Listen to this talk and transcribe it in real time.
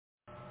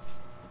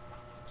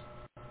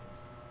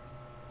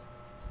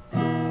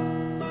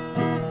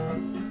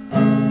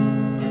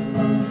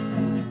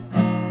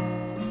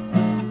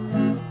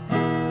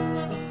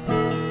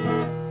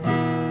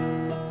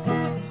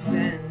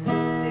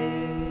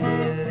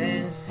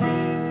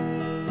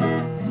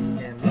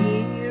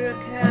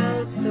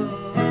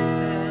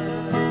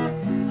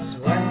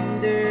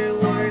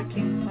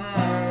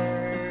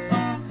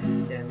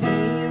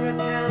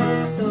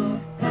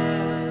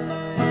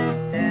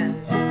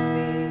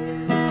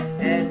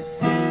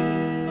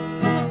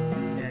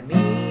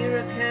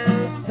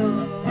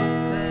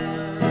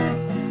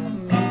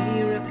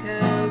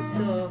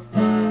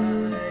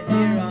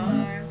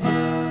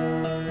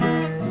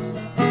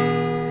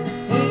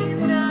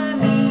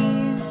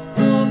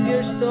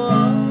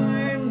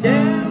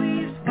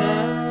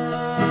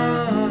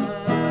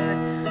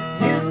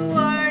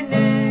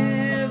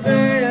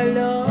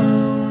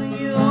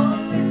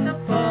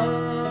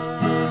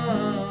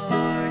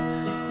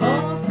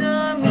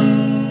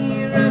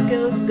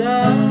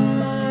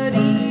God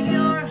in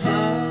your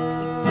heart.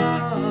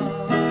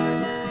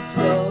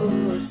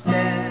 So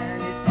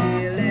stand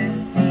still and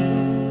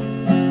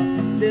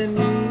see the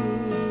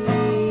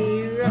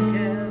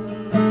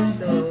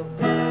miracles of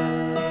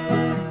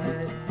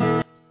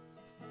God.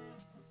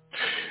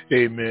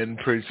 Amen.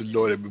 Praise the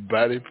Lord,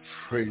 everybody.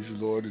 Praise the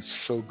Lord. It's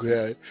so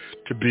glad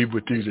to be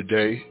with you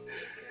today.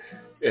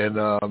 And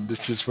this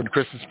is from the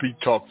Christian Speak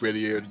Talk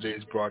Radio.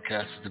 Today's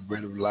broadcast is the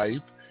Bread of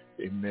Life.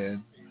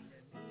 Amen.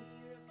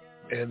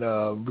 And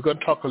we're going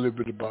to talk a little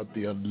bit about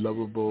the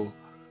unlovable.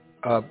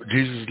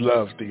 Jesus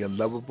loved the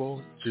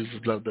unlovable.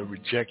 Jesus loved the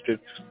rejected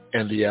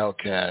and the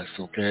outcast.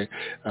 Okay.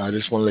 I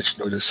just want to let you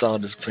know the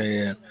song that's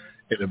playing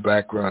in the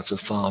background is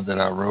a song that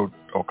I wrote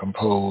or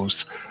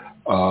composed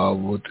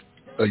with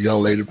a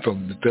young lady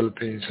from the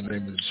Philippines. Her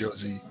name is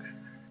Josie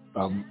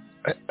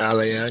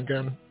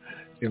Alayangan.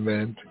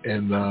 Amen.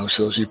 And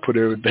so she put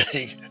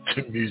everything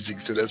to music.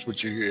 So that's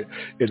what you hear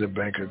in the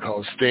background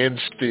called Stand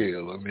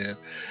Still. Amen.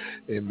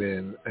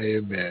 Amen.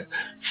 Amen.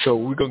 So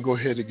we're going to go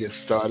ahead and get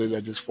started.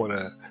 I just want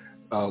to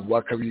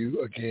welcome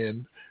you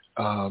again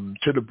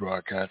to the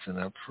broadcast, and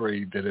I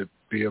pray that it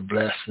be a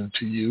blessing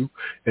to you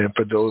and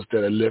for those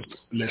that are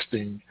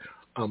listening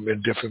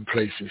in different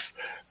places.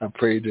 I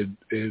pray that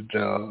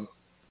it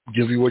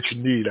give you what you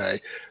need.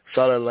 I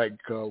sort of like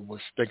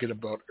was thinking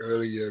about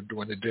earlier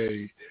during the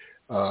day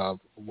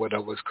what I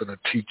was going to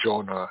teach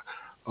on or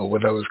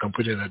what I was going to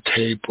put in a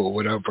tape or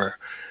whatever.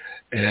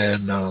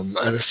 And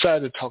I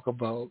decided to talk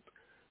about,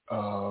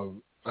 I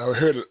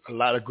heard a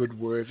lot of good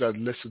words. I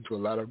listened to a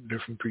lot of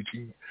different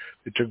preaching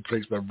that took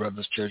place by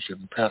Brothers Church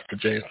and Pastor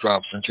James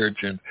Robinson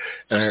Church. And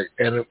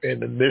in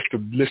the midst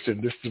of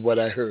listening, this is what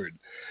I heard.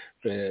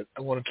 That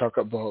I want to talk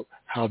about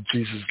how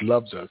Jesus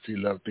loves us. He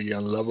loved the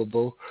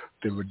unlovable,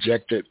 the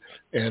rejected,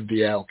 and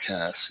the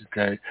outcast.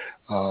 Okay,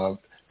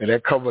 and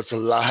that covers a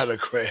lot of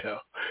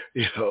ground.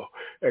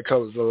 That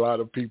covers a lot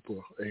of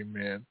people.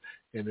 Amen,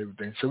 and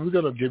everything. So we're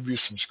gonna give you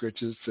some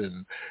scriptures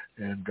and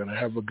gonna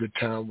have a good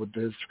time with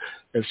this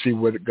and see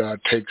where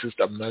God takes us.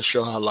 I'm not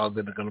sure how long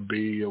it's gonna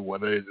be or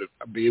whether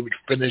I'll be able to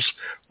finish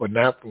or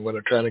not. But we're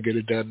trying to get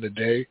it done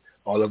today.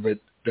 All of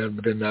it done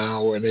within an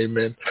hour. And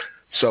amen.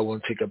 So I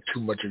won't take up too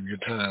much of your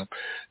time.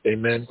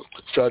 Amen.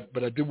 So,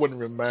 but I do want to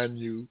remind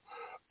you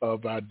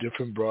of our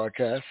different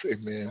broadcasts.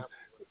 Amen.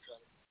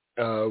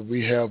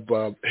 We have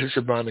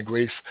History, Abounding,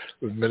 Grace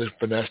with Minister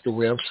Vanessa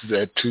Williams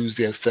at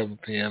Tuesday at 7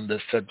 p.m.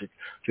 That's subject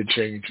to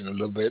change in a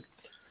little bit.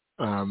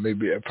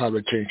 Maybe I'll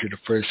probably change to the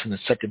first and the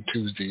second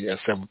Tuesday at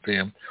 7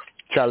 p.m.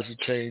 Challenge to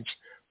Change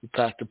with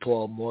Pastor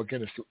Paul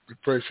Morgan. It's the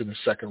first and the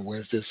second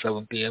Wednesday at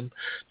 7 p.m.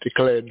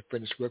 Declare and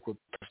Finish Work with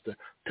Pastor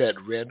Pat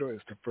Randall.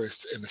 It's the first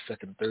and the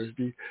second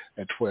Thursday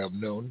at 12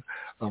 noon.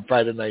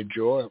 Friday Night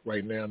Joy,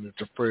 right now, it's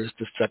the first,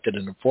 the second,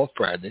 and the fourth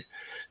Friday.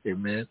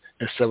 Amen.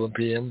 At 7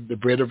 p.m. The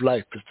Bread of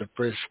Life is the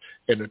first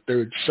and the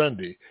third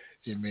Sunday.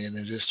 Amen.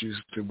 And just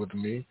usually with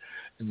me.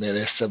 Amen.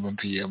 At 7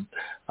 p.m.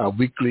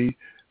 Weekly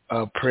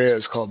prayer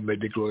is called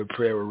Midday Glory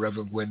Prayer with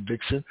Reverend Gwen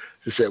Dixon.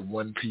 It's at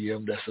 1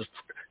 p.m. That's a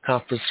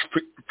conference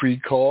free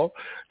call.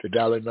 The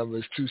dial number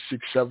is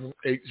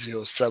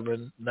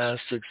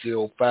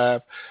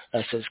 267-807-9605.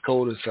 Access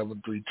code is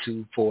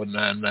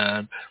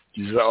 732499.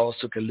 You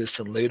also can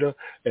listen later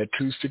at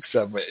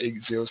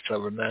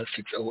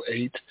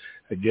 267-807-9608.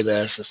 Again,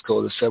 access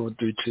code is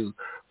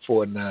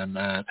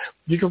 732499.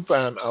 You can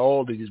find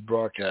all these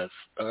broadcasts,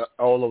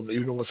 all of them,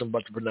 even the ones I'm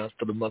about to pronounce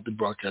for the monthly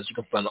broadcast. You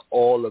can find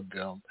all of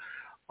them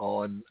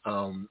on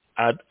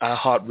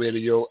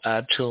iHeartRadio,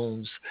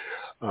 iTunes,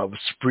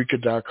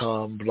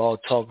 Spreaker.com, Blog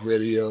Talk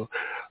Radio,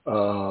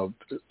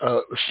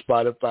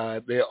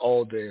 Spotify. They're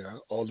all there.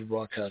 All the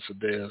broadcasts are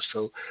there.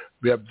 So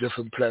we have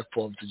different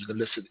platforms that you can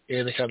listen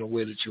any kind of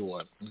way that you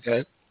want.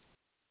 Okay?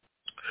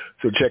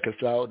 So check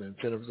us out and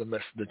send us a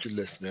message that you're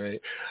listening.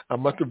 Right? Our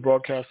monthly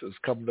broadcast is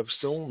coming up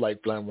soon,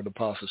 LifeLine with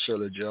Apostle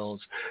Shirley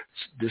Jones.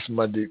 This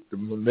Monday, the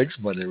next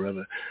Monday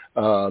rather,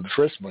 the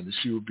first Monday,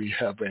 she will be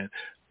having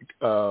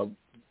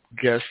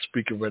guest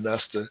speaker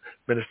Minister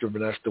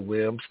Vanessa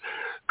Williams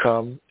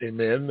come,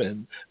 amen,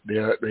 and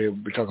they'll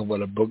be talking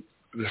about a book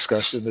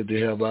discussion that they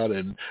have out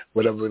and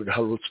whatever the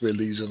Holy Spirit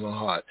leads in their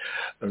heart.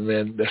 And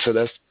then so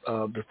that's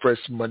the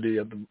first Monday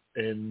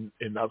in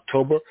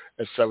October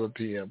at 7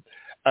 p.m.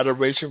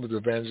 Adoration with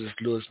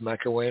Evangelist Louis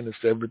McElwain is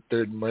every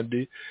third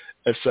Monday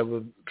at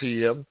 7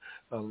 p.m.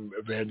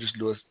 Evangelist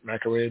Louis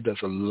McElwain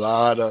does a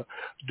lot of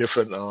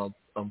different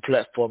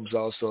platforms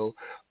also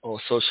on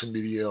social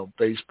media, on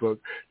Facebook.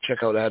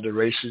 Check out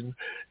Adoration.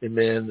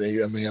 Amen.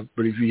 I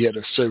believe he had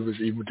a service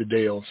even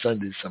today on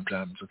Sundays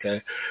sometimes,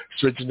 okay?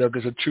 Switching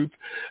Nuggets of Truth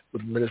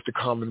with Minister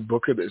Carmen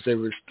Booker is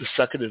every the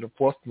second and the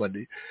fourth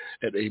Monday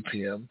at 8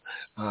 p.m.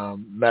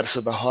 Matters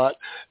of the Heart,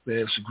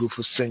 there's a group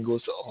of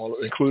singles, all,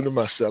 including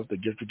myself,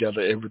 that get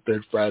together every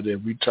third Friday,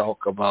 and we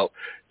talk about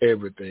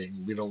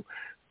everything. We don't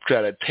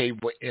try to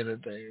table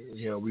anything.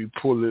 We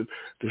pull the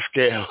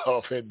scale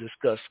off and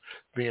discuss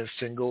being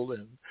single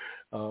and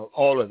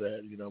all of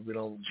that. We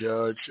don't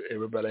judge.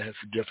 Everybody has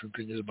different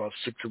opinions, about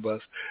 6 of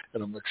us,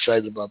 and I'm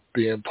excited about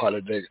being part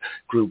of that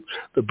group.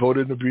 The Bold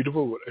and the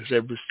Beautiful is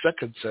every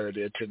second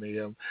Saturday at 10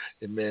 a.m.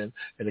 Amen.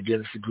 And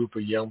again, it's a group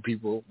of young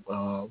people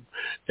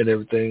and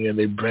everything, and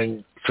they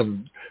bring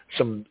some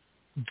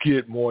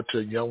geared more to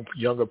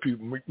younger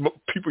people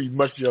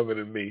much younger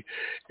than me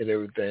and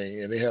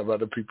everything. And they have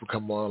other people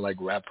come on like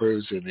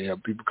rappers, and they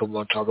have people come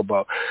on talk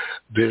about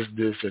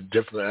business and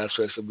different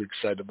aspects. I'm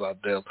excited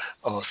about them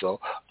also.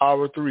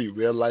 Hour 3,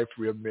 real life,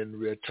 real men,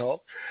 real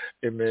talk.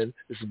 Amen.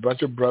 It's a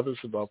bunch of brothers,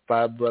 about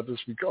 5 brothers.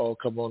 We all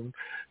come on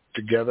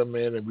together,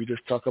 man, and we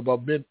just talk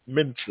about men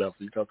stuff.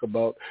 We talk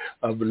about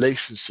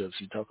relationships.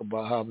 We talk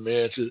about how a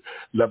man should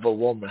love a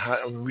woman.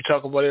 We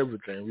talk about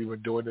everything. We've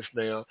been doing this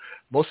now.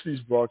 Most of these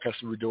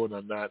broadcasts we're doing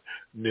are not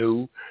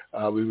new.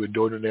 We've been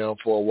doing it now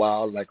for a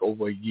while, like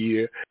over a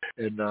year.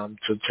 And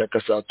so check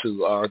us out to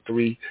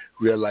R3,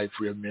 Real Life,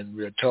 Real Men,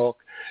 Real Talk.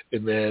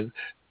 And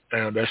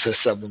that's at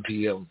 7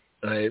 p.m.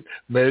 All right.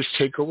 Marriage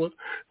Takeover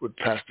with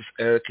Pastors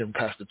Eric and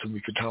Pastor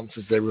Tamika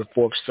Thompson every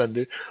 4th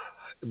Sunday.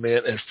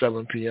 Man, at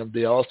 7 p.m.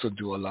 They also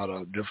do a lot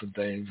of different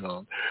things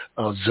on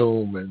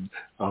Zoom and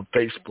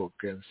Facebook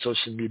and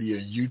social media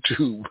and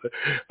YouTube.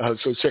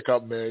 So check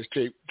out Marriage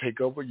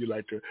Takeover. You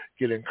like to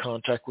get in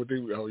contact with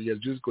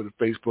it, just go to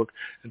Facebook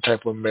and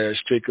type on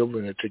Marriage Takeover,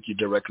 and it'll take you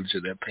directly to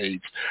their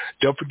page.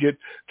 Don't forget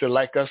to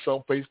like us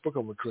on Facebook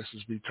on When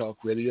Christians Speak Talk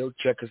Radio.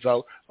 Check us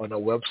out on our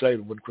website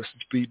at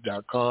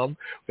whenchristianspeak.com.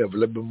 We have a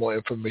little bit more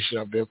information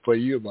out there for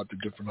you about the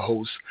different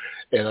hosts,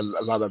 and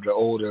a lot of the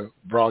older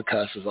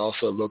broadcasters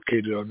also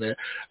located on there,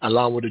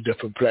 along with the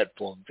different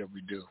platforms that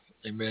we do.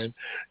 Amen.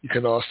 You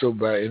can also,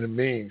 by any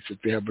means, if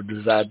you have a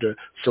desire to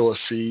sow a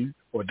seed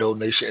or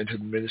donation into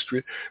the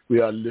ministry,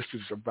 we are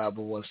listed as a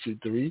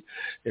 501c3.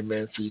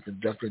 Amen. So you can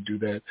definitely do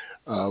that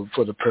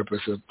for the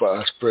purpose of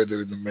us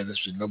furthering the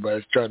ministry.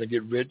 Nobody's trying to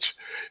get rich.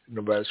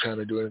 Nobody's trying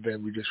to do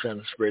anything. We're just trying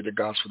to spread the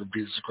gospel of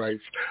Jesus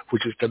Christ,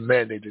 which is the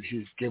mandate that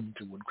he's given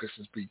to When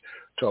Christians Speak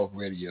Talk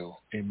Radio.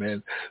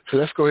 Amen. So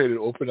let's go ahead and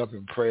open up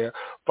in prayer.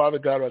 Father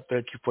God, I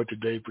thank you for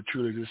today, for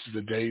truly this is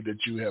the day that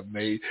you have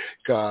made.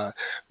 God,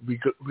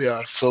 we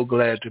are so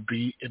glad to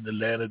be in the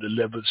land of the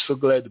living, so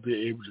glad to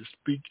be able to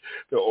speak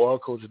the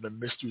oracles and the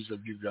mysteries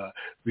of you, God.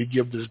 We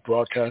give this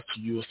broadcast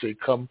to you and say,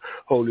 come,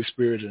 Holy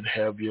Spirit, and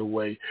have your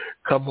way.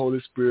 Come,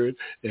 Holy Spirit,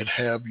 and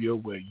have your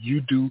way.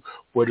 You do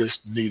what is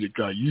needed,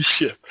 God. You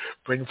shift,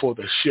 bring forth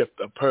a shift,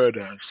 a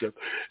paradigm shift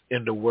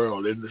in the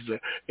world, in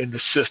the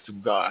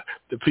system, God.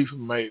 The people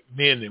men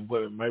and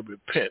women might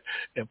repent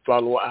and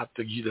follow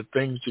after you, the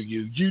things that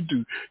you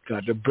do,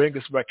 God, to bring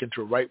us back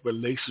into a right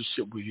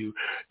relationship with you.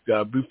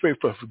 God, we pray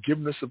for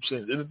forgiveness of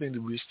sins, anything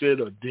that we said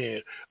or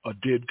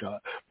did, God,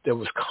 that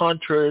was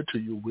contrary to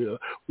your will.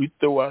 We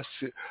throw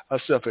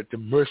ourselves at the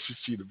mercy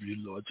seat of you,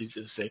 Lord Jesus,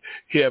 and say,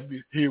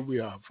 here we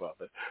are,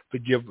 Father.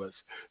 Forgive us.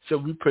 So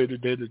we pray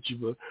today that you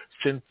will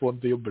send forth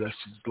your blessings,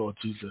 Lord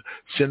Jesus.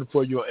 Send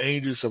forth your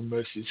angels of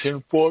mercy.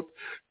 Send forth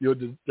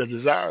the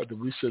desire that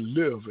we should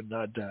live and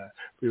not die.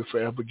 We will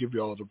forever give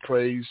you all the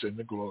praise and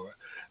the glory.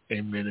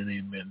 Amen and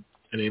amen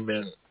and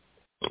amen.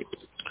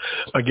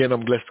 Again,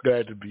 I'm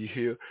glad to be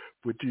here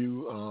with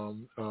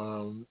you,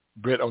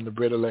 Brett, on the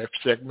Bread of Life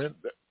segment.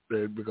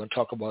 We're going to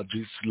talk about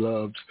Jesus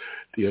loves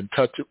the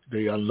untouchable,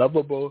 the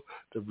unlovable,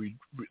 the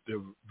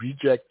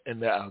reject,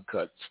 and the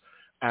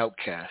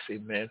outcast.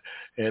 Amen.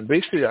 And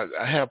basically,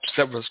 I have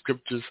several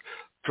scriptures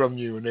from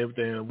you and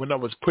everything. And when I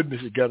was putting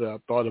this together, I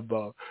thought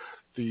about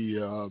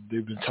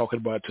they've been talking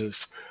about this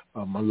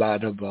a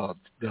lot about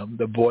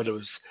the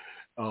borders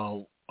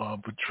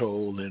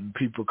patrol and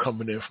people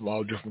coming in from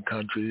all different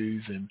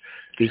countries, and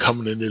they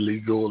coming in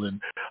illegal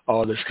and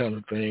all this kind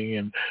of thing.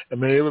 And I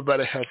mean,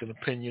 everybody has an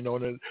opinion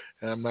on it,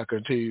 and I'm not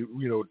going to tell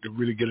you, to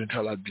really get into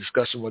a lot of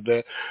discussion with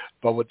that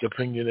about what the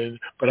opinion is.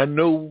 But I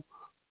know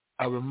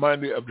I'm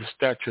reminded of the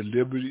Statue of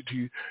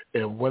Liberty,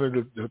 and one of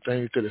the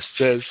things that it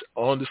says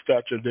on the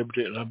Statue of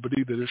Liberty, and I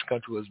believe that this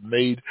country was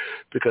made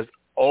because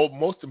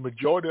the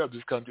majority of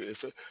this country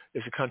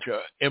is a country of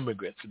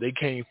immigrants. They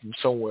came from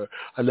somewhere,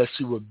 unless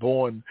you were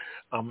born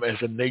as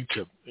a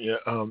native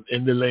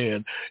in the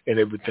land and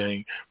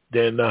everything.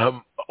 Then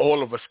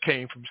all of us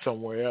came from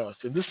somewhere else.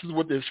 And this is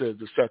what it says,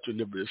 the Statue of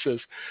Liberty.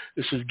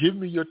 It says, give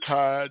me your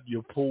tired,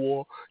 your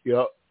poor,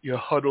 your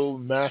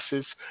huddled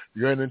masses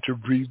yearning to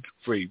breathe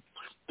free.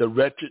 The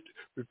wretched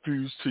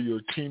refuse to your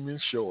teeming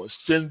shores.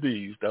 Send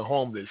these, the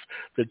homeless,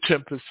 the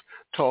tempest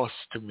tossed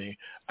to me.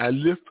 I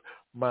lift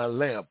my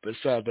lamp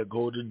beside the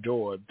golden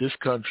door. This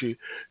country,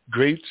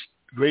 greatest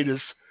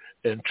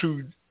and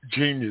true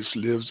genius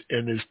lives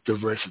in its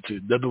diversity.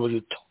 In other words,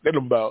 it's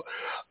talking about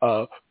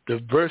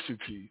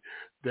diversity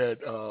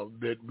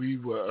that we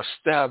were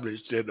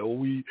established, that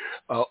we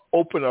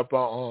open up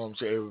our arms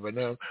to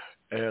everyone.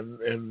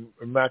 And in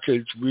my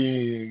case,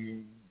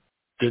 we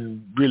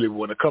didn't really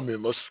want to come here.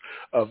 Most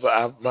of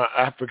my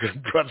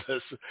African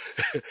brothers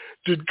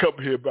didn't come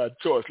here by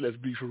choice. Let's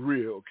be for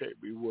real, okay?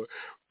 We were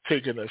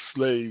taken as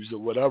slaves or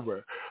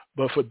whatever.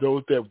 But for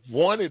those that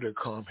wanted to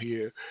come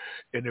here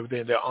and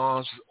everything, their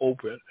arms is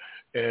open.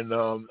 And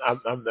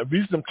the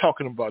reason I'm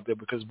talking about that,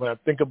 because when I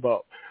think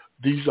about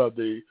these are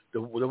the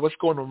what's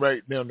going on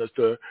right now, that's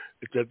the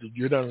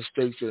United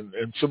States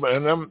and some,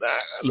 and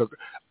look,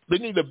 they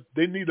need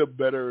a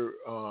better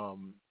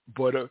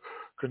border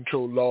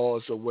control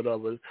laws or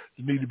whatever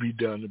need to be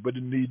done, but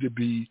it need to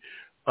be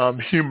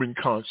human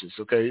conscious,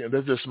 okay? And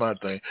that's just my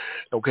thing,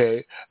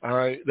 okay? All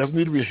right, that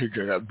need to be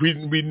human.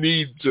 We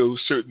need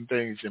those certain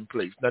things in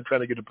place. Not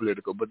trying to get it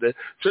political, but there's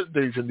certain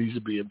things that needs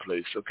to be in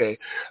place, okay?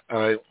 All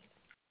right.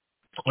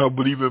 I don't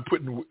believe in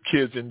putting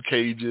kids in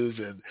cages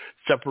and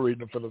separating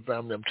them from the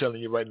family. I'm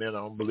telling you right now, I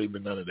don't believe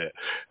in none of that.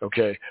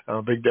 Okay, I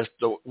don't think that's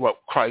what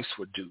Christ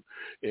would do.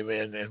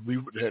 Amen. And we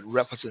had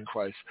reference in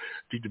Christ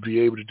to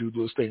be able to do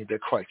those things that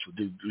Christ would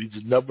do. He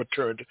just never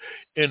turned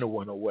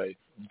anyone away.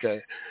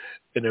 Okay,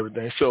 and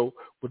everything. So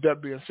with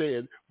that being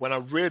said, when I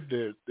read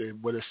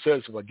what it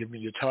says about giving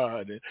your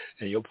tithe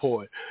and your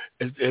poor,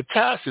 it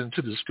ties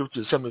into the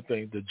scripture, some of the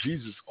things that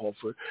Jesus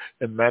offered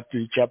in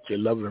Matthew chapter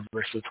 11,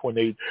 verses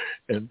 28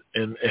 and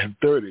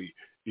 30.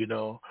 You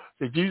know,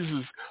 that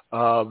Jesus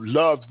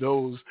loved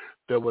those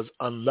that was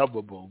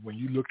unlovable. When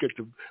you look at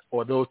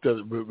or those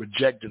that were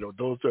rejected, or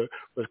those that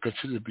were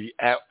considered to be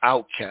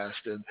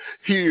outcast. And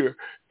here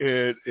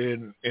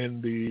in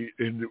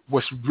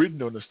what's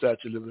written on the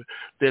Statue of Liberty,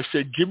 they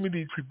said, "Give me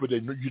these people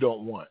that you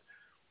don't want,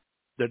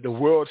 that the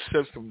world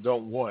system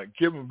don't want.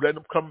 Give them, let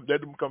them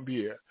come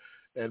here."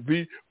 And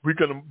we're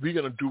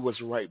gonna do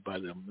what's right by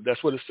them.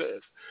 That's what it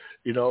says,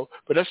 you know.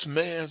 But that's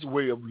man's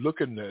way of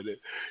looking at it.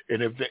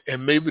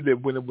 And maybe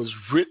that when it was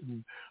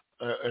written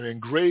and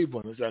engraved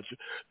on it,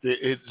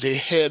 they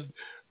had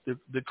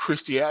the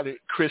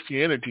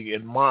Christianity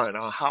in mind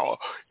on how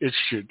it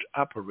should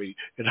operate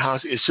and how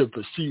it should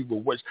perceive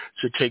or what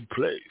should take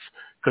place.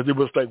 Because it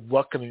was like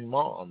welcoming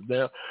mom.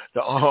 Now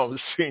the arms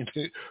seem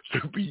to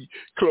be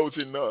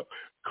closing on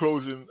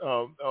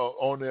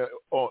their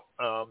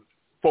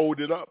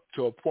folded up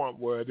to a point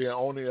where they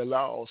only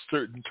allow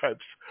certain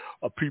types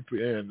of people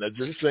in. I'm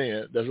just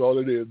saying, that's all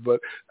it is.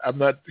 But I'm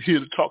not here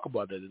to talk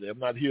about that today. I'm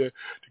not here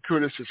to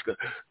criticize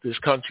this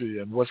country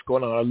and what's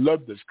going on. I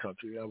love this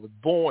country. I was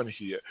born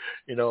here.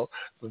 You know,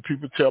 when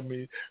people tell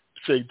me,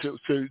 say to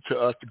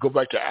us to go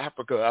back to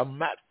Africa, I'm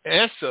not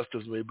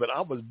ancestors way, but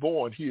I was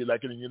born here,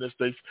 like in the United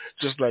States,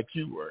 just like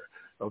you were.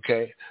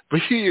 Okay,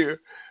 but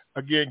here.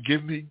 Again,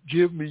 give me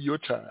your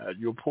tithe,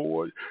 your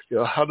poor,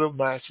 your hundred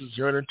masters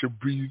yearning to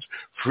breathe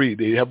free.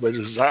 They have a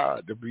desire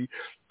to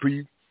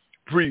breathe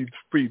free.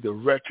 The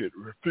wretched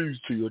refuse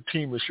to your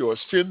team ashore.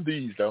 Send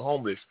these, the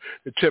homeless,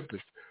 the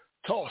tempest.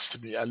 Toss to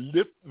me. I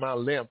lift my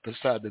lamp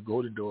beside the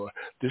golden door.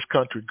 This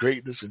country,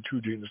 greatness and true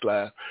genius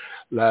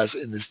lies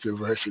in this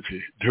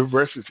diversity.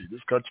 Diversity.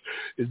 This country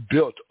is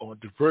built on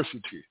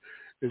diversity.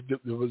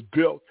 It was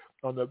built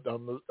on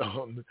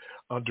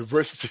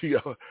diversity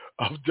of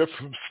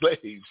different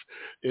slaves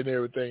and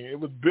everything. It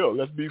was built.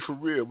 Let's be for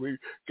real. We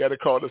got to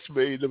call it a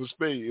spade. It was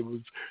spade. It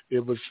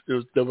was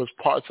there was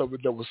parts of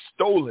it that was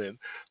stolen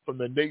from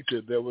the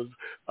nature that was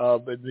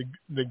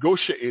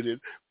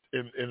negotiated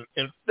in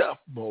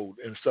theft mode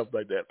and stuff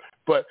like that.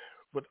 But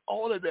with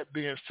all of that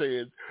being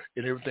said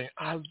and everything,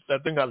 I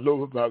think I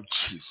love about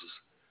Jesus.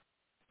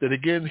 That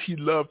again, he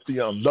loved the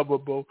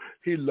unlovable,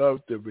 he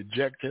loved the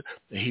rejected,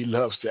 and he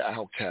loves the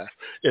outcast.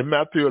 In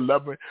Matthew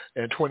 11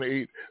 and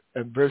 28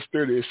 and verse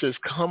 30, it says,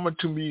 "Come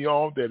unto me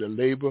all that are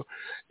labor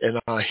and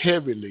are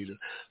heavy laden,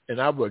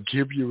 and I will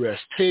give you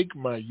rest. Take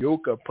my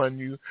yoke upon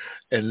you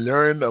and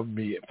learn of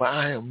me, for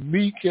I am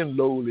meek and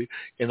lowly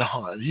in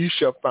heart. You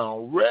shall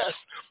find rest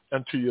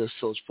unto your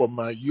souls. For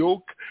my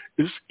yoke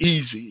is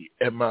easy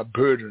and my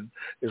burden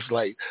is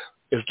light."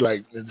 It's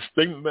like, and the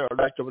thing that I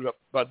liked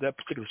about that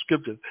particular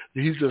scripture,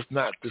 he does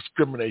not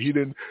discriminate. He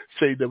didn't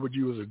say that whether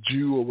you was a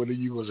Jew or whether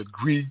you was a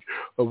Greek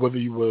or whether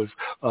you was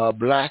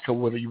black or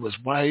whether you was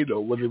white or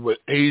whether you was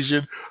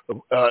Asian,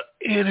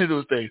 any of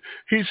those things.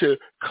 He said,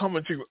 "Come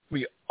unto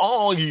me,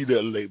 all ye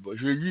that labor."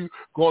 If you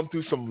going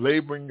through some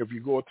laboring, if you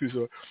go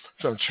through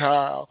some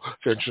trial,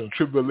 some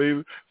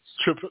tribulation,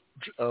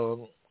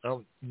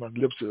 my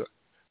lips are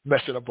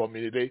messing up on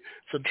me today,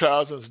 some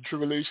trials and some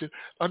tribulation,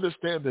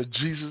 understand that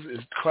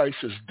Christ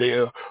is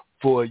there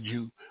for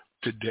you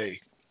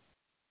today.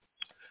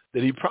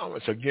 That he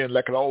promised, again,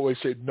 like I always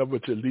say, never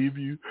to leave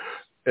you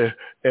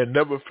and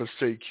never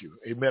forsake you.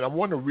 Amen. I'm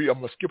going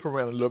to skip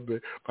around a little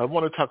bit, but I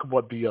want to talk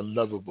about the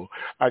unlovable.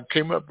 I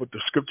came up with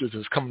the scriptures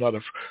that's coming out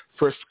of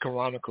 1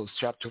 Chronicles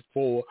chapter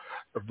 4,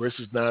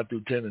 verses 9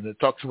 through 10, and it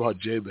talks about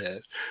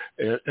Jabez.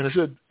 And it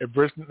said, in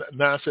verse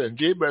 9 said, "And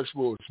Jabez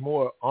was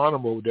more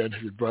honorable than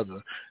his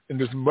brother, and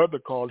his mother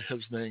called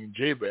his name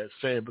Jabez,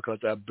 saying, because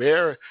I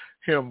bear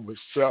him with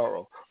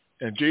sorrow.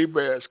 And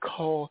Jabez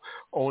called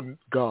on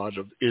God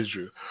of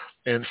Israel,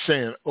 and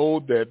saying, Oh,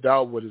 that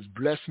thou wouldest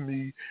bless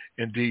me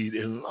indeed,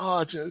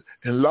 enlarge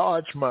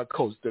my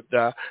coast, that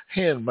thy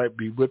hand might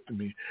be with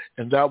me,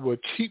 and thou wilt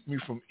keep me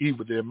from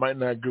evil, that it might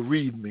not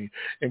grieve me.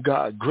 And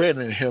God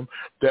granted him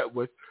that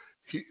what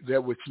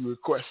that which he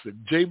requested.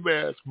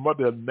 Jabez's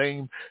mother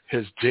named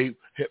his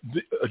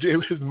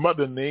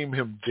mother named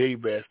him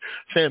Jabez,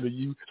 saying to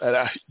you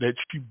that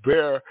you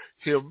bear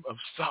him of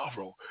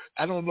sorrow.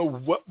 I don't know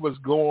what was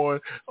going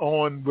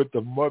on with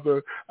the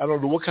mother. I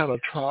don't know what kind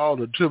of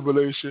trial or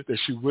tribulation that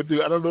she went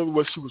through. I don't know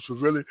what she was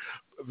really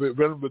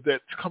with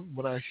that.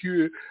 When I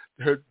hear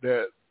her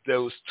that. There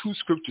was two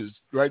scriptures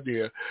right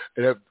there.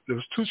 There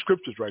was two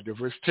scriptures right there,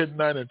 verse 10,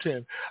 9, and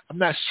 10. I'm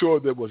not sure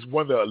there was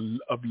one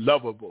of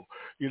lovable.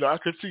 I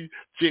could see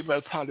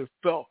Jabez probably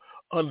felt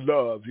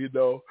unloved,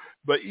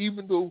 But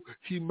even though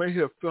he may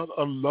have felt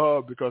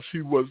unloved because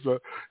she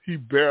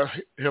bare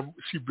him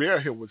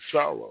with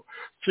sorrow.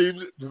 See,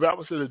 the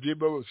Bible says that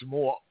Jabez was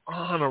more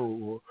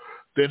honorable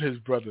than his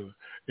brother.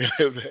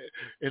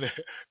 And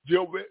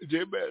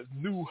Jabez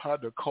knew how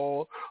to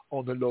call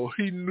on the Lord.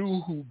 He knew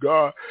who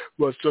God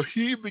was. So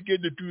he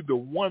began to do the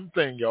one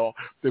thing, y'all,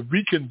 that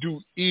we can do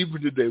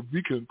even today.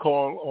 We can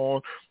call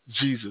on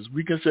Jesus.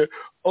 We can say,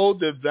 oh,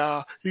 that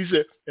thou, he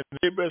said, and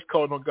Jabez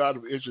called on God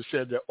of Israel,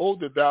 said that, oh,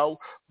 that thou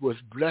was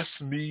bless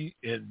me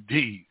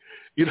indeed.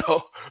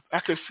 I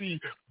could see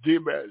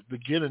Jabez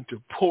beginning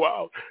to pour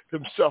out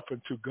himself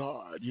into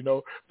God.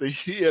 They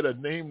hear a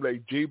name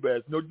like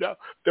Jabez. No doubt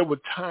there were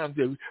times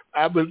that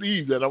I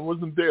believe that I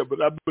wasn't there,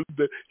 but I believe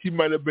that he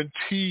might have been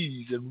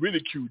teased and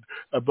ridiculed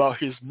about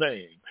his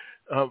name.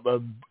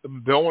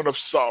 Born of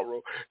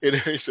sorrow. And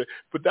he said,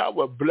 but thou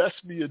wilt bless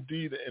me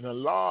indeed and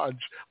enlarge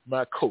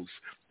my coast,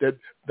 that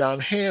thine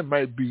hand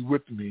might be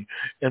with me,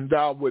 and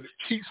thou would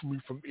keep me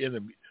from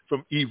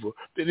evil,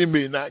 that it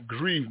may not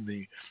grieve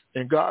me.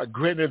 And God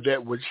granted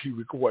that which he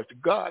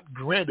requested. God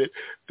granted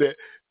that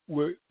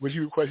what he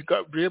requested.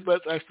 God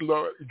asked the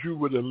Lord, you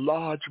would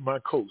enlarge my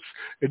coast.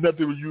 In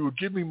other words, you would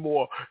give me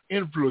more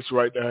influence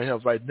right now I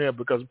have right now,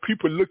 because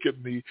people look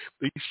at me,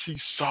 they see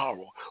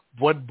sorrow,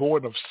 one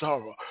born of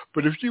sorrow.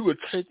 But if you would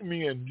take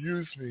me and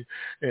use me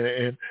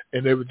and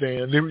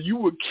everything, and then you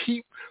would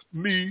keep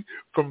me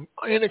from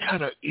any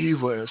kind of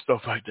evil and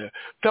stuff like that.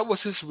 That was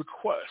his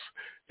request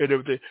and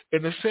everything.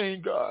 And the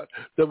same God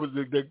that was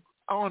the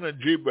honor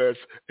Jabez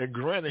and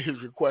granted his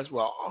request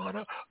will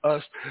honor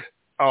us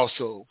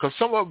also, because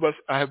some of us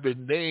have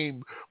been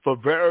named for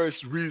various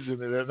reasons,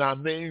 and our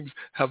names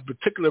have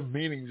particular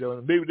meanings.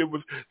 Maybe there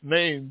was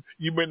named,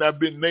 you may not have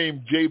been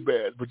named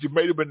Jabez, but you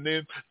may have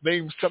been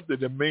named something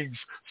that means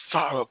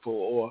sorrowful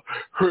or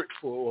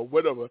hurtful or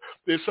whatever.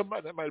 There's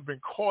somebody that might have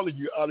been calling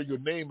you out of your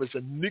name as a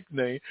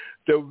nickname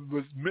that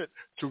was meant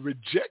to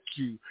reject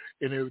you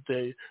and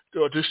everything,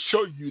 or to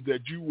show you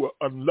that you were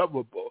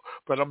unlovable.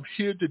 But I'm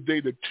here today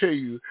to tell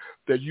you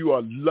that you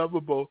are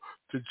lovable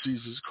to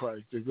Jesus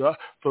Christ. The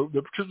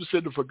scripture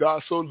said that for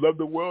God so loved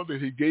the world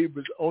that he gave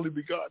his only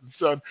begotten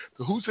Son,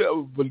 that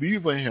whosoever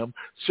believes in him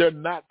shall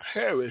not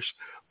perish,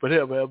 but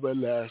have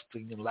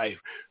everlasting life.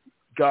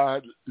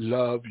 God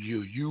love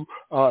you. You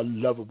are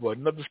lovable.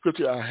 Another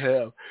scripture I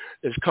have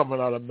is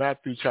coming out of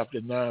Matthew chapter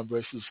 9,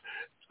 verses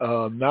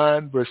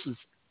 9 through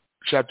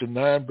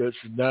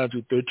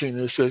 13.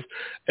 It says,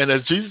 and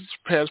as Jesus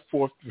passed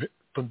forth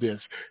from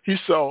thence, he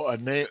saw a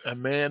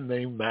man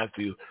named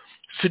Matthew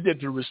sitting at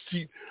the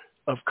receipt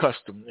of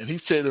custom. And he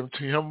said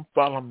unto him,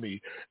 follow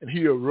me. And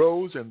he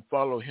arose and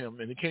followed him.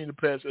 And it came to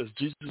pass, as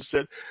Jesus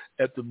sat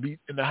at the meat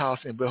in the house,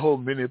 and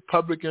behold, many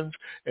publicans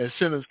and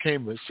sinners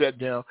came and sat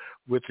down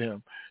with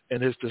him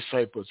and his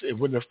disciples. And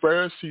when the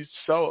Pharisees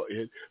saw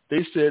it,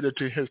 they said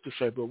unto his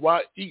disciples,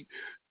 why eat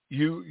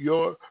you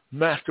your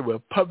master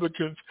with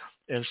publicans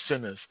and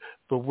sinners?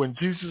 But when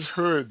Jesus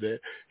heard that,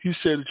 he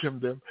said to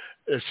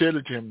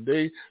him,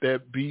 they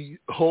that be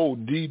whole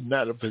need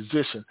not a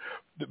physician,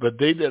 but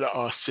they that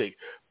are sick.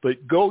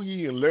 But go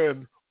ye and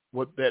learn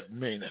what that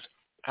meaneth.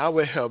 I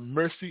will have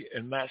mercy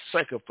and not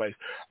sacrifice.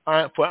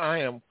 For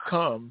I am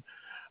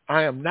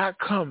not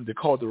come to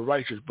call the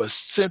righteous, but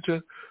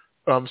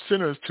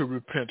sinners to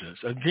repentance.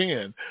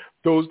 Again,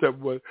 those that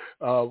were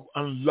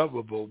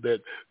unlovable,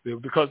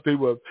 because they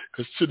were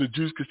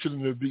Jews considered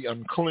them to be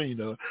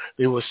unclean.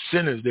 They were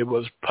sinners. They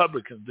were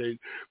publicans.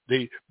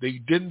 They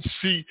didn't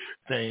see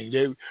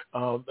things.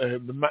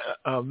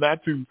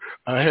 Matthew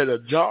had a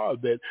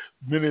job that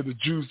many of the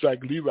Jews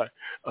like Levi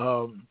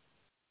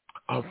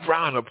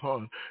frowned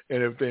upon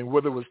and everything,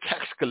 whether it was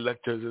tax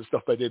collectors and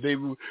stuff like that. They,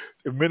 in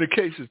many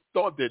cases,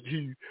 thought that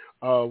he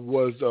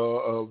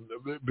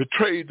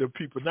betrayed the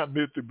people, not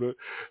mentally, but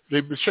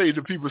they betrayed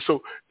the people.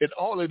 So in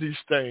all of these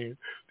things,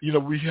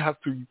 we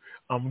have to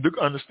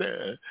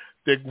understand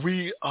that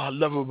we are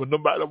lovable no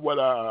matter what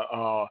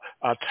our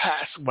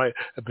task might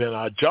have been,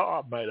 our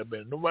job might have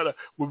been, no matter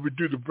what we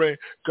do to bring.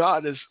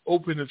 God has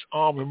opened his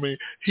arm. I mean,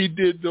 he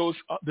did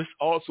this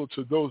also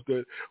to those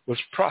that was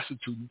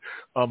prostituting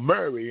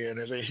Mary, and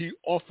he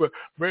offered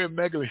Mary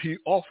Magdalene, he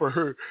offered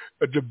her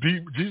to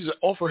be, Jesus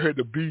offered her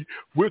to be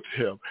with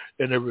him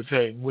and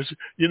everything, which,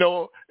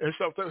 and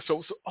stuff.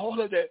 So all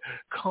of that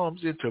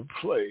comes into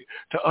play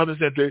to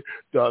understand that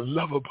they're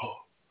lovable.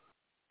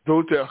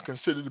 Those that are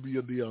considered to be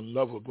the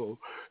unlovable,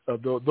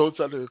 those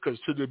that are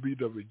considered to be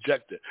the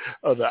rejected,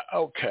 or the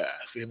outcast,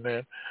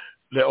 amen,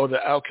 or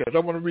the outcast. I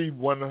want to read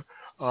one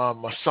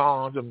my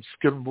Psalms. I'm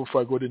skipping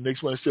before I go to the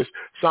next one. It says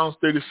Psalms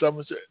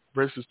 37,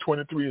 verses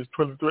 23 and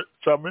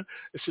 27.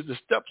 It says the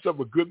steps of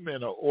a good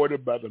man are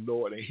ordered by the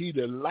Lord, and he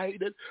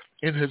delighted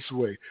in his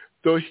way.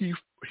 Though he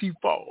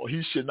fall,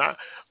 he should not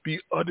be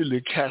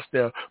utterly cast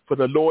down, for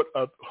the Lord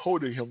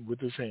upholding him with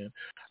his hand.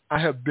 I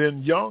have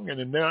been young,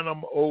 and now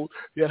I'm old,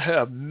 yet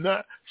have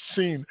not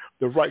seen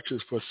the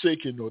righteous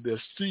forsaken or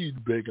their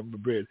seed begging for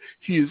bread.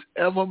 He is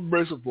ever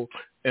merciful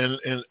and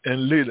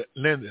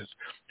lendeth,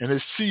 and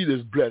his seed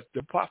is blessed.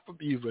 Depart from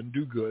evil and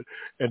do good,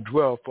 and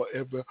dwell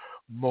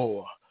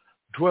forevermore.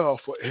 Dwell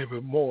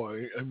forevermore.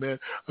 Amen.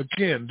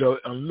 Again, the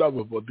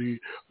unlovable, the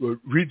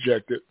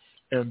rejected,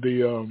 and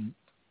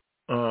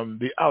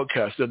the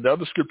outcast. And the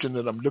other scripture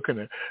that I'm looking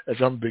at as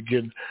I'm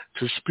beginning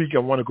to speak, I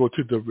want to go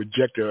to the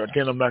rejecter.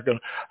 Again, I'm not going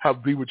to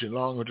be with you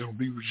long. I'm just going to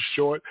be with you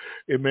short.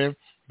 Amen.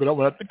 But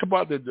when I think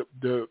about the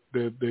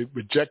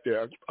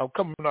rejecter, I'm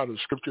coming out of the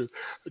scripture,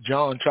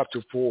 John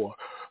chapter 4,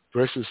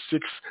 verses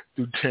 6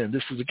 through 10.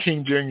 This is the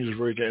King James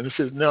Version. And it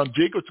says, now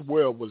Jacob's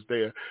well was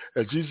there,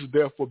 as Jesus,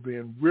 therefore,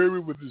 being weary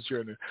with his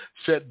journey,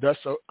 sat thus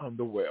on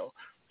the well.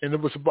 And it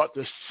was about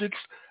the 6th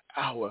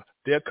hour.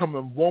 There come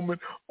a woman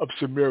of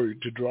Samaria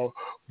to draw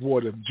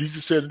water.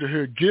 Jesus said unto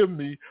her, give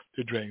me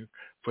to drink.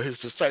 For his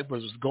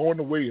disciples was going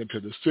away into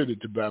the city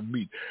to buy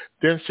meat.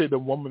 Then said the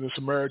woman of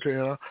Samaria to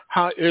him,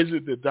 how is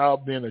it that thou,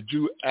 being a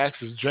Jew,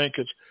 askest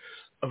drinkest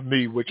of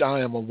me, which I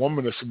am a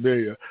woman of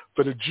Samaria?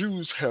 For the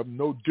Jews have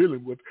no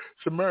dealing with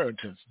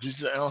Samaritans.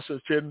 Jesus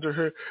answered, said unto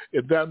her,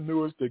 if thou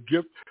knewest the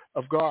gift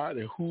of God,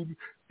 and whom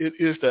it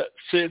is that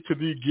said to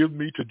thee, give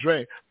me to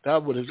drink, thou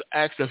would have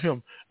asked of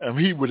him, and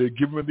he would have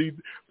given thee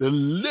the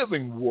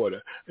living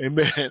water.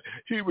 Amen.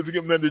 He would have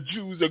given them. The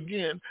Jews,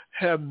 again,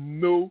 have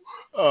no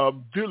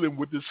dealing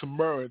with the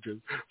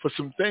Samaritans for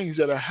some things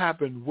that have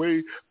happened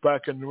way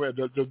back in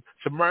the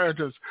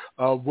Samaritans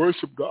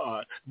worship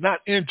God,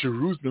 not in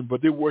Jerusalem,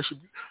 but they worship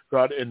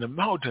God in the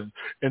mountains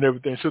and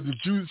everything. So the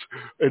Jews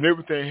and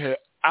everything had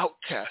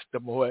outcast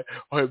them or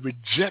had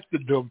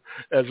rejected them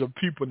as a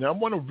people. Now I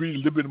want to read a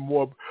little bit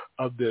more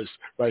of this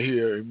right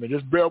here. Amen.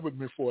 Just bear with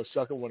me for a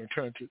second. I want to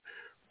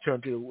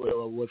turn to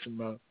what's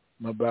in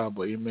my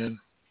Bible. Amen.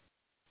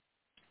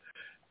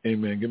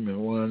 Amen. Give me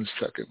 1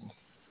 second.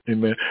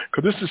 Amen.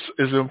 Because this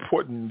is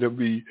important that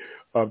we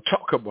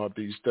talk about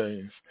these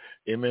things.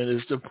 Amen.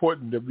 It's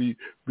important that we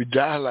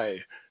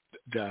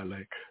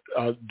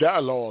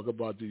dialogue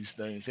about these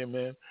things.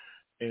 Amen.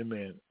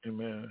 Amen.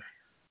 Amen.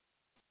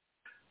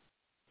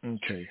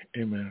 Okay.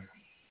 Amen.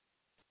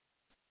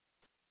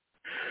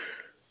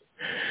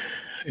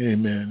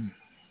 Amen.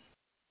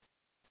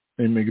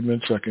 Amen. Give me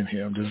a second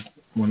here. I just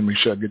want to make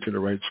sure I get to the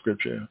right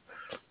scripture.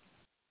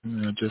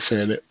 I just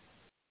said it.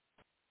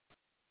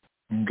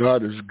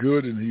 God is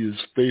good and he is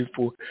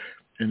faithful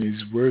and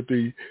he's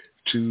worthy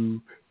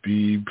to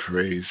be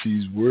praised.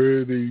 He's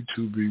worthy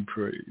to be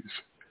praised.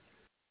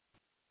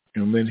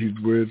 And then he's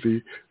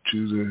worthy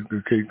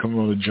to come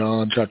on to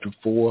John chapter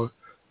 4,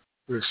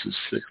 verses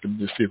 6. Let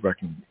me just see if I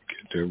can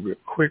get there real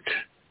quick.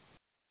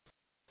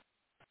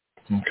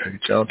 Okay,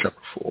 John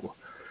chapter 4.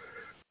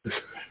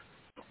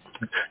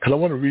 Because I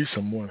want to read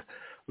some more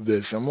of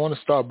this. I want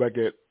to start back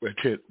at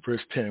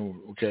verse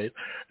 10, okay?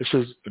 It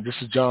says, this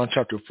is John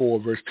chapter 4,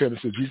 verse 10. It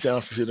says, Jesus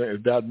answered,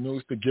 if thou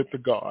knewest the gift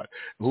of God,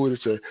 who would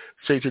have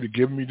say to thee,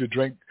 give me to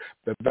drink,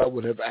 that thou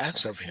would have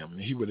asked of him,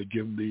 and he would have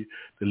given thee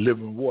the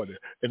living water.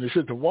 And it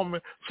says, the woman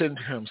said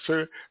to him,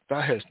 sir,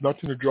 thou hast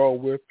nothing to draw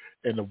with,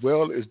 and the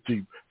well is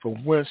deep.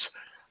 From whence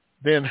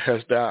then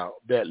hast thou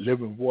that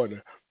living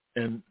water?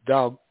 And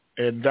thou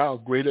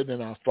greater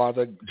than our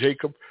father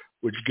Jacob,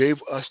 which gave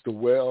us the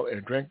well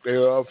and drank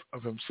thereof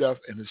of himself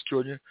and his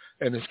children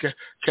and his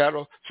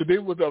cattle. So they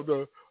were of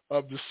the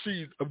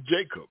seed of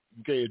Jacob.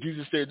 Okay, and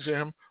Jesus said to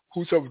him,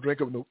 whosoever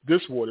drinketh of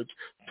this water,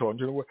 talking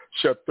to the word,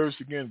 shall thirst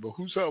again. But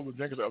whosoever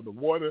drinketh of the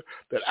water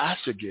that I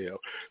shall give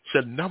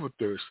shall never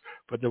thirst.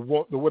 But the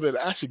water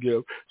that I shall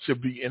give shall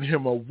be in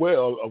him a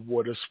well of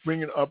water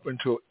springing up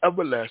into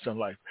everlasting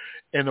life.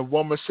 And the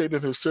woman said to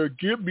him, sir,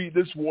 give me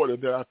this water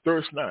that I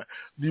thirst not,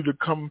 neither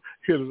come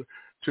hither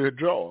to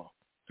draw.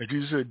 And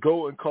Jesus said,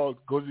 go and call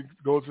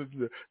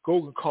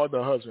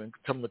the husband,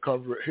 come to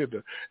come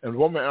hither. And the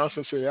woman answered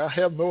and said, I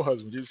have no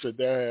husband. Jesus said,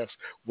 thou hast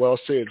well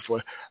said,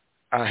 for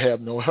I have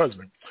no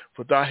husband.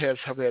 For thou hast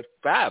had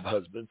 5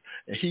 husbands,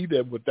 and he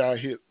that with thou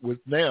with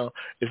now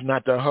is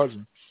not thy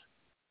husband.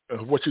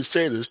 What you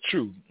said is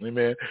true.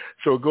 Amen.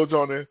 So it goes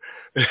on there,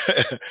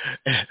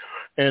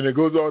 and it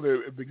goes on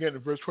there, it begins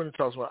in verse 20,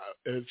 talks about,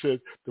 it says,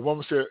 the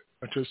woman said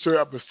unto sir,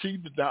 I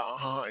perceive that thou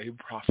art a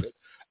prophet.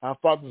 Our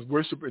fathers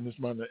worship in this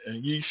mountain,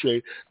 and ye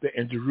say that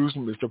in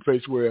Jerusalem is the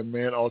place where a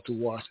man ought to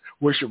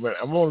worship.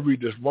 I'm going to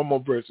read this one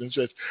more verse. It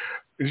says,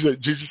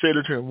 Jesus said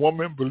unto him,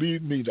 woman,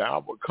 believe me that I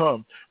will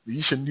come, but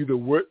ye shall neither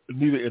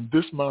in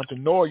this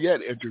mountain nor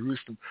yet in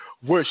Jerusalem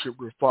worship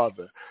your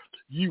Father.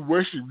 Ye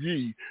worship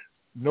ye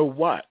know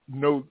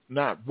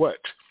not what.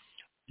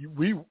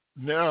 We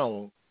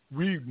know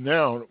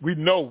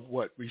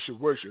what we should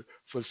worship,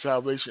 for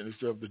salvation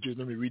is of the Jews.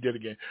 Let me read that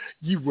again.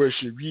 Ye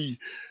worship ye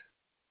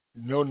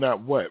know not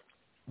what.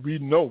 we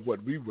know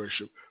what we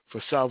worship,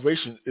 for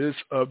salvation is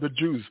of the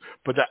Jews.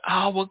 But the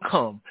hour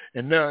come,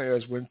 and now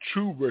is when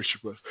true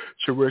worshipers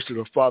shall worship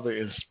the Father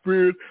in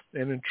spirit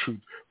and in truth.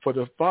 For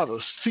the Father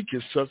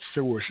seeketh such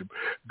to worship.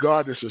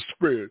 God is a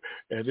spirit,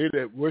 and they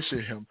that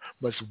worship him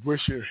must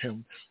worship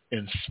him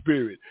in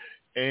spirit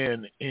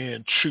and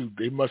in truth.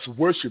 They must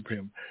worship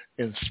him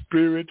in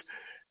spirit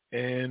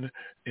and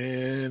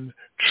in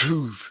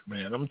truth,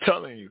 man. I'm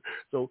telling you.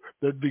 So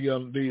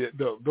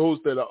those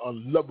that are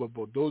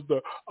unlovable, those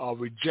that are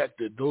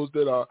rejected, those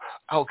that are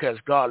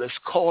outcasts, God is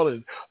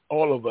calling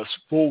all of us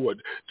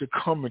forward to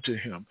come into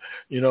him,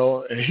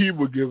 and he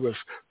will give us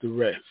the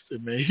rest.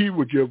 Amen. He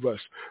will give us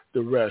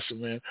the rest,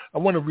 man. I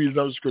want to read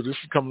another scripture. This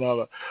is coming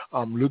out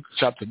of Luke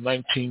chapter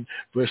 19,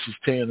 verses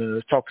 10, and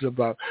it's talking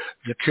about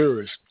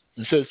Zacchaeus.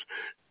 It says,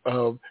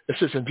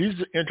 and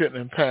Jesus entered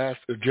and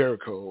passed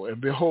Jericho,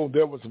 and behold,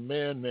 there was a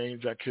man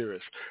named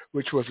Zacchaeus,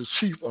 which was a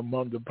chief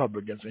among the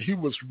publicans, and he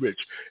was rich.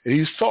 And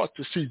he sought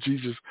to see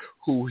Jesus,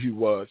 who he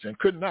was, and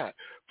could not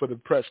for the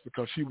press,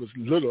 because he was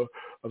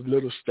of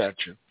little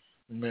stature.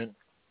 Amen.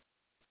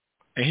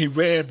 And he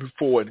ran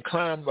before and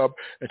climbed up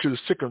into the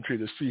sycamore tree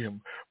to see him,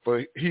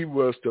 for he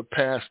was to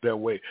pass that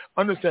way.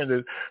 Understand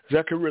that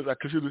Zacchaeus, I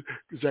consider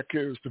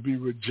Zacchaeus to be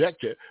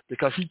rejected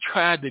because he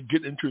tried to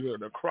get into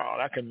the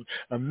crowd. I can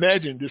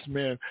imagine this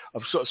man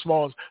of so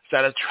small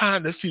stature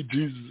trying to see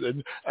Jesus,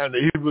 and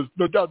he was,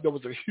 no doubt there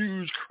was a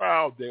huge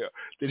crowd there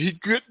that he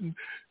couldn't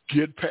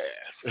get past.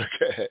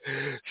 Okay,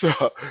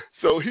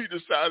 so he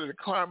decided to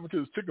climb into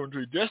the sycamore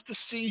tree just to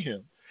see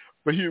him.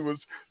 But he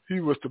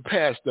was to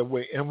pass that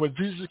way. And when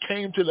Jesus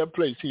came to that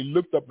place, he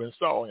looked up and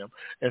saw him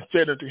and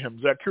said unto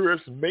him, Zacchaeus,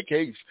 make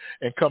haste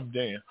and come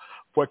down,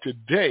 for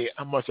today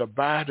I must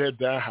abide at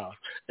thy house.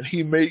 And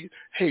he made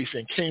haste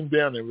and came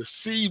down and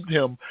received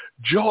him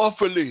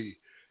joyfully.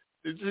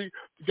 You see,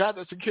 God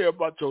doesn't care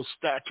about your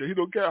stature. He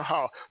don't care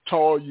how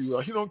tall you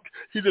are.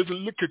 He doesn't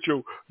look at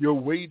your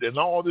weight and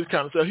all this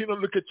kind of stuff. He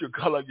don't look at your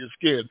color of your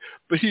skin.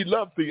 But he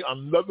loved the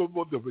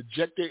unlovable, the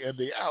rejected, and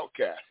the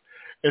outcast.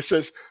 It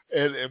says,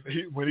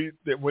 when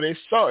they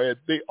saw it,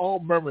 they all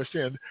murmured,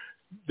 saying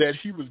that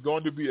he was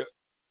going to be a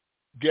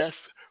guest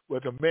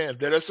with a man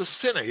that is a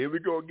sinner. Here we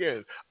go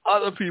again.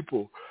 Other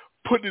people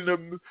putting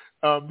them,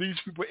 these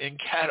people in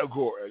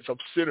categories of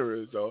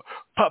sinners or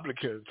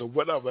publicans or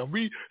whatever. And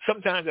we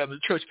sometimes in the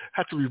church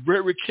have to be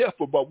very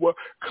careful about what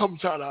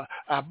comes out of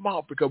our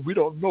mouth, because we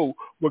don't know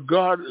what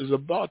God is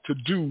about to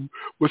do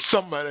with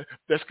somebody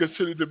that's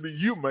considered to be,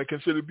 you might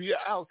consider to be an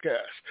outcast.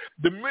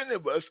 The many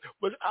of us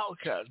was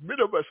outcasts.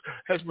 Many of us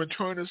has been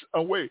turned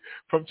away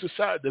from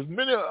society.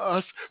 Many of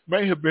us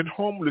may have been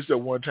homeless at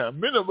one time.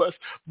 Many of us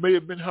may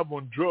have been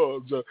on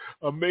drugs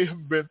or may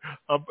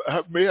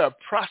have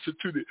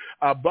prostituted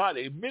our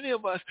body. Many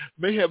of us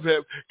may have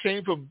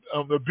came from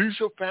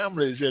abusive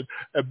families and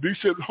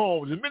abusive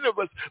homes, and many of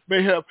us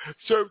may have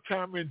served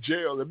time in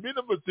jail, and many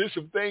of us did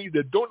some things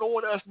that don't no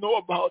one else know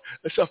about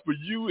except for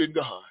you and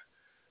God.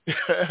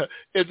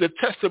 It's a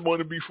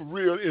testimony to be for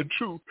real and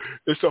true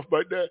and stuff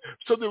like that.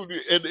 So and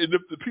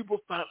if the people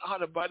find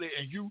out about it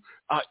and you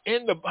are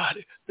in the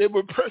body, they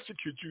will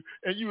persecute you,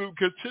 and you will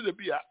consider to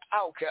be an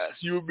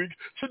outcast. You will be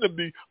considered to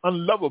be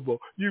unlovable.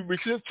 You will be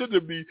considered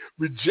to be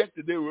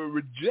rejected. They will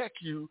reject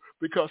you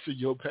because of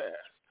your past.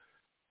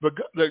 But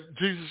God,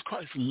 Jesus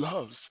Christ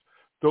loves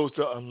those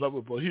that are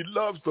unlovable. He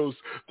loves those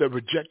that are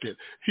rejected.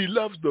 He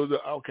loves those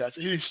that are outcasts.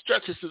 He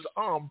stretches his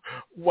arm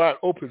wide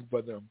open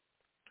for them.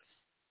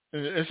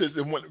 And it says,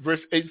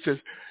 verse 8 says,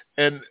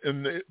 and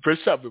verse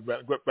 7,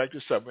 back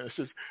to 7, it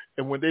says,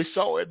 and when they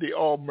saw it, they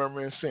all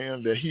murmured,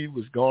 saying that he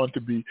was going to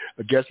be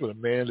a guest with a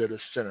man that is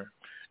a sinner.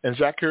 And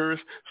Zacchaeus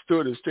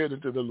stood and said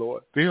unto the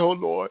Lord,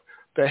 behold, Lord,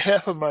 the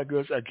half of my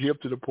goods I give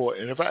to the poor,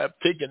 and if I have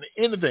taken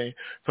anything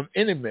from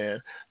any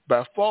man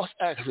by false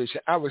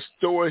accusation, I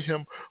restore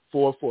him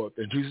fourfold.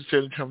 And Jesus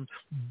said unto him,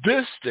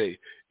 this day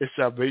is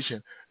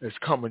salvation is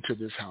coming to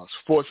this house,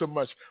 for so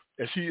much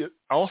as he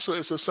also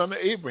is the son of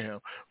Abraham.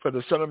 For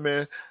the Son of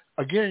Man,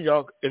 again,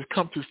 y'all, it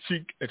come to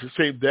seek and to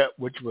save that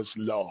which was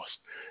lost.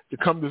 To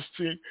come to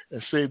seek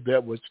and save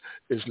that which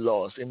is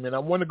lost. Amen. I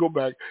want to go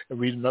back and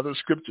read another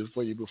scripture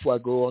for you before I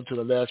go on to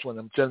the last one.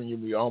 I'm telling you,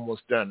 we're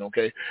almost done,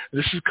 okay?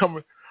 This is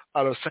coming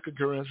out of 2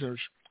 Corinthians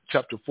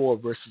chapter 4,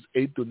 verses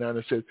 8 through 9.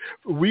 It says,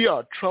 we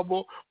are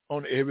troubled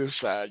on every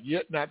side,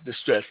 yet not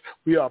distressed.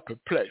 We are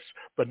perplexed,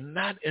 but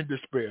not in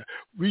despair.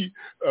 We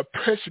are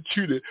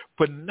persecuted,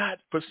 but not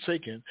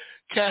forsaken.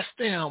 Cast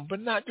down,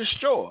 but not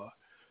destroyed.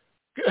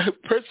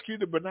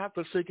 Persecuted, but not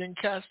forsaken.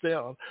 Cast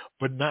down,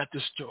 but not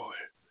destroyed.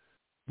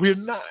 We're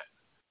not.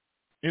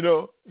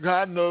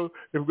 God knows,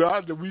 if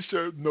God that we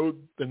serve knows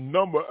the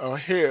number of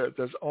hairs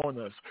that's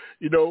on us.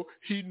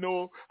 He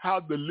knows how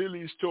the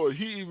lilies soar.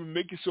 He even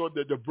making sure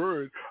that the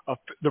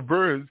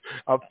birds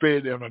are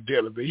fed on a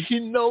daily basis.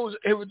 He knows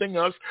everything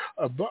else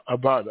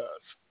about us.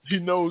 He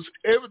knows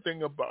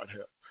everything about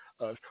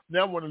us.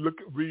 Now I want to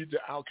read the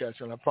Outcast,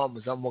 and I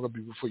promise I'm not going to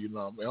be before you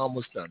long. We're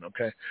almost done,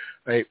 okay?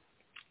 Right.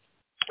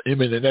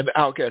 Amen. And then the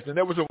outcast. And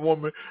there was a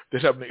woman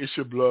that had an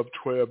issue of blood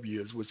 12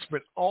 years, which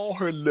spent all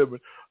her living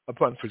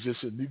upon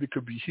physician, neither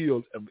could be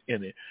healed of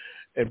any.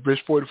 And verse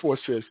 44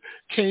 says,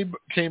 came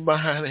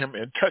behind him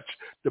and touched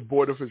the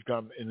border of his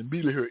garment, and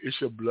immediately her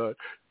issue of blood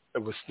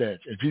was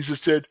stanch. And Jesus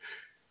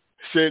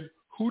said,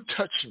 who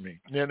touched me?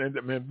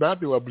 And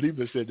Matthew, I believe,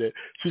 it said that.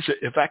 She said,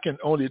 if I can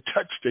only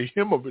touch the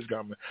hem of his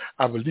garment,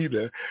 I believe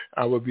that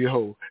I will be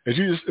whole. And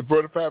Jesus,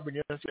 verse 5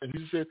 again, and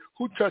Jesus said,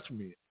 who touched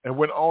me? And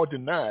when all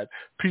denied,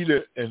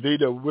 Peter and they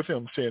that were with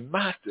him, saying,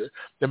 Master,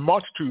 the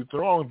multitude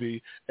thronged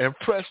thee and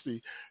pressed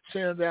thee,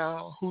 saying,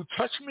 thou who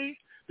touched me?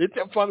 They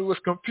thought it was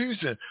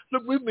confusing.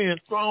 Look, we're being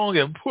thrown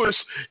and pushed,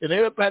 and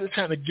everybody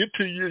trying to get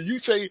to you. You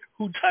say,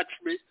 who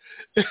touched me?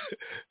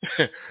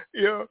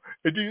 You know,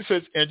 and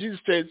Jesus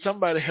said,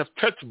 somebody has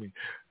touched me,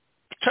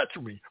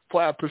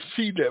 for I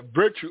perceive that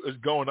virtue is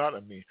going out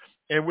of me.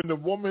 And when the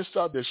woman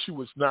saw that she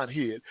was not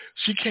hid,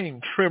 she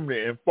came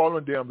trembling and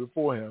falling down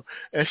before him,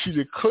 and she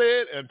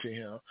declared unto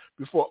him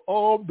before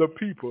all the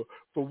people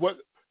for what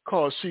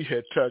cause she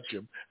had touched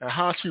him, and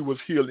how she was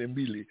healed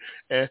immediately.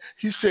 And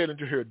he said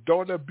unto her,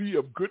 daughter, be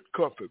of good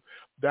comfort.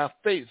 Thy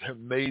faith hath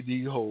made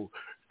thee whole.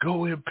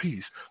 Go in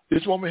peace.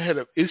 This woman had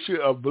an issue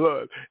of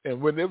blood,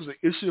 and when there was an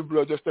issue of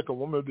blood, just like a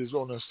woman that's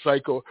on a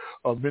cycle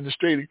of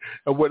menstruating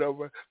or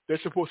whatever, they're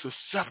supposed to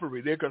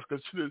separate. They're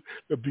considered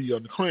to be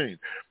unclean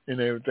and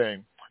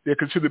everything. They're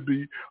considered to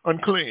be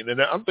unclean.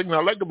 And I'm thinking,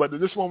 I like about it,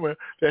 this woman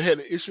that had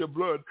an issue of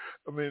blood,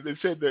 I mean, they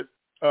said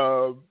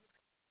that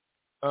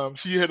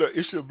she had an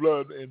issue of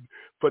blood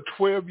for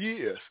 12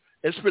 years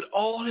and spent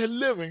all her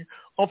living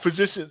on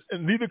physicians,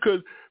 and neither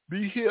could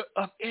be healed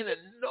of any.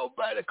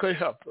 Nobody could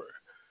help her.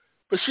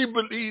 But she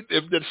believed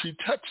that she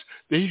touched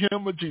the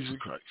hem of Jesus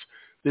Christ,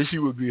 that she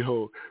would be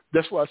whole.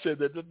 That's why I said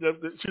that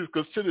she was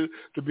considered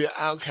to be an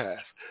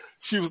outcast.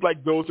 She was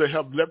like those that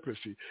have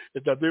leprosy,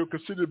 that they were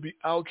considered to be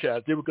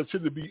outcasts. They were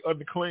considered to be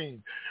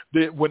unclean.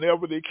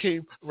 Whenever they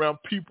came around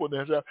people, they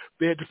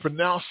had to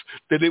pronounce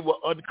that they were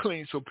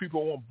unclean so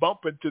people won't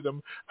bump into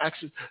them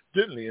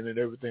accidentally and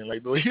everything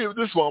like that. Here,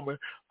 this woman,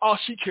 all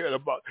she cared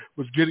about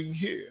was getting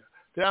here,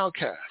 the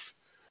outcast.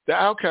 The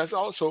outcast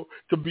also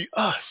to be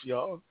us,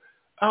 y'all.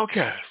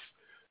 Outcasts.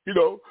 You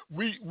know,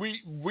 we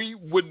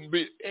wouldn't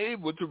be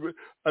able to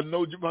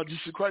know about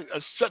Jesus Christ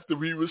except that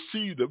we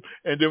receive them,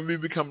 and then we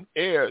become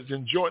heirs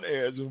and joint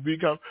heirs, and we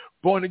become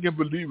born-again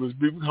believers.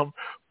 We become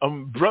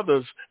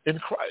brothers in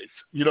Christ.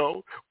 You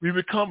know, we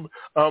become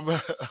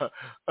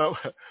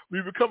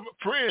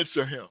friends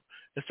to him.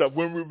 And so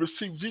when we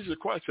receive Jesus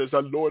Christ as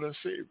our Lord and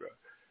Savior,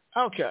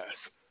 outcasts.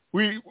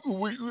 We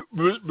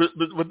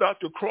without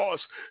the cross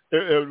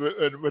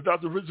and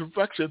without the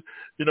resurrection,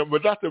 you know,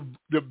 without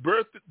the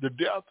birth, the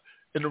death,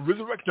 and the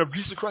resurrection of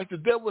Jesus Christ,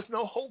 there was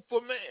no hope for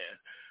man.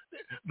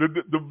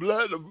 The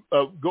blood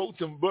of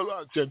goats and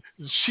bullocks and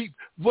sheep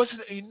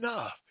wasn't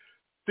enough.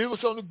 They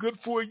was only good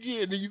for a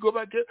year, and then you go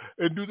back there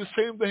and do the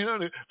same thing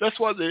on it. That's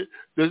why the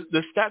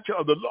statute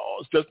of the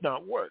laws does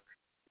not work.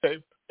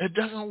 Okay? It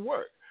doesn't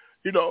work.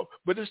 You know,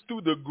 but it's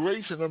through the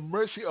grace and the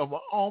mercy of our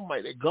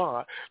Almighty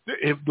God that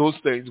if those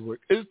things work.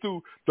 It's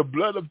through the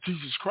blood of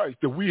Jesus Christ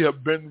that we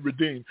have been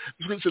redeemed.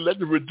 The scripture said, let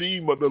the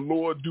redeemed of the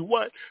Lord do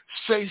what?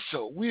 Say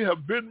so. We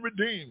have been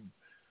redeemed.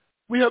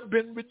 We have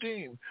been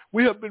redeemed.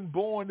 We have been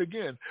born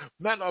again,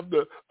 not of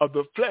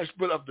the flesh,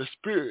 but of the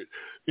Spirit.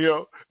 You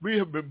know, we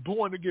have been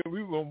born again.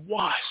 We've been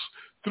washed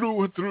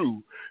through and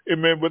through,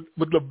 amen,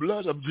 with the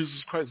blood of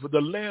Jesus Christ, with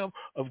the Lamb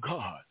of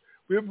God.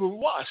 We have been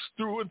washed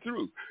through and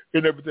through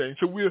and everything.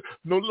 So we're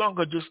no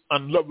longer just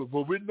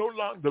unlovable. We're no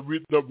longer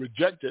the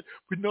rejected.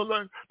 We're no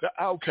longer the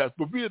outcast,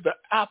 but we are the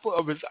apple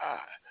of his eye.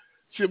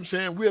 See what I'm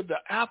saying? We're the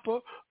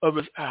apple of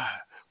his eye.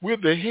 We're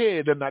the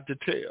head and not the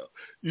tail.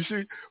 You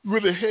see, we're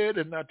the head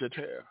and not the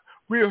tail.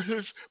 We are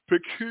his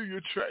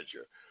peculiar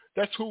treasure.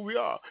 That's who we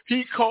are.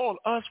 He called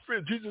us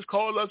friends. Jesus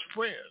called us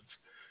friends.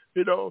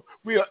 You know,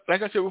 we are,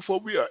 like I said before,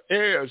 we are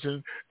heirs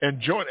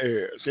and joint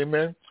heirs.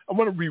 Amen. I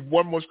want to read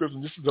one more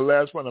scripture. This is the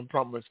last one, I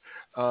promise.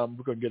 We're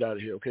going to get out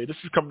of here, okay? This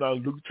is coming out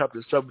of Luke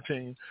chapter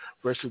 17,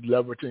 verses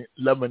 11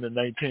 and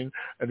 19.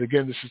 And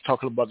again, this is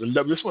talking about the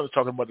leper. This one is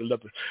talking about the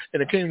leper.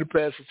 And it came to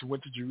pass as he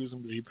went to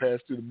Jerusalem that he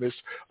passed through the midst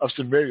of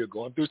Samaria,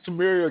 going through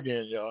Samaria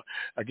again, y'all.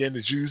 Again,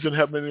 the Jews didn't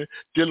have any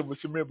dealing with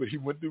Samaria, but he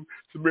went through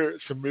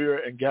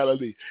Samaria and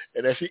Galilee.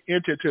 And as he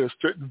entered to a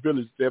certain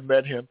village, there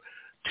met him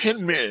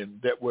 10 men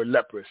that were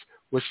lepers,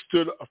 which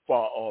stood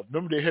afar off.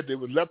 Remember, they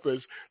were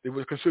lepers. They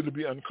were considered to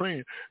be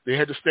unclean. They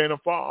had to stand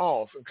afar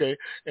off, okay?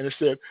 And it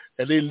said,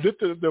 and they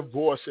lifted up their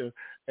voice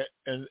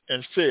and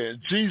said,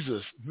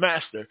 Jesus,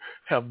 Master,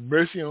 have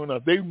mercy on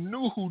us. They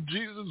knew who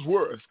Jesus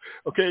was,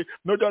 okay?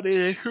 No doubt they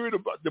had heard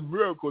about the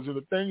miracles and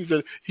the things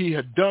that he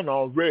had done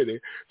already.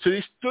 So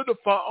they stood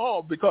afar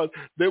off because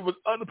there was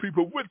other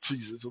people with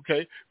Jesus,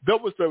 okay?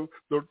 That was the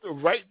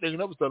right thing.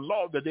 That was the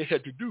law that they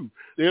had to do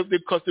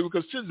because they were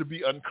considered to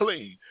be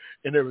unclean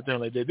and everything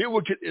like that. They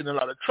would get in a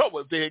lot of trouble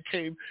if they had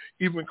came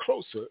even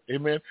closer,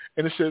 amen?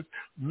 And it says,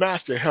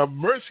 Master, have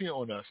mercy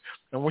on us.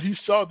 And when he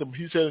saw them,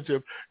 he said unto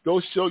them,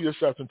 go show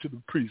yourself unto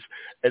the priest.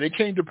 And it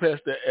came to pass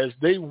that as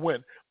they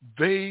went,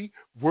 they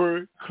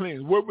were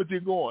clean. Where were they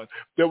going?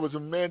 There was a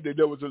mandate,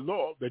 there was a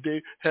law that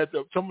they had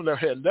to, someone that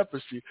had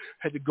leprosy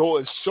had to go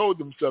and show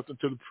themselves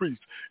unto the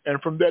priest.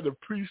 And from that, the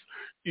priest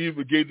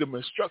even gave them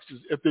instructions.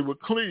 If they were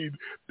clean,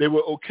 they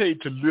were okay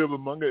to live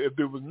among it. If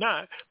they were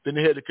not, then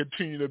they had to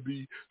continue to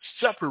be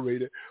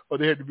separated, or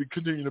they had to be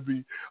continue to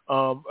be,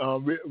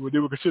 they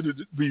were considered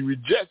to be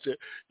rejected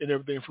and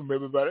everything from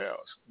everybody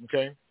else.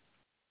 Okay?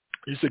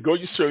 He said, go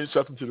you show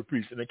yourself unto the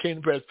priest. And it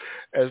came to pass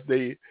as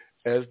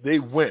they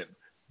went.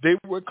 They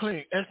were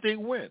clean as they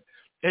went.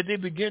 And they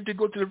began to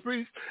go to the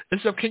priest. And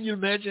so can you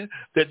imagine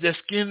that their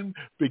skin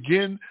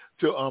began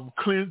to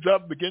cleanse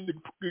up, begin to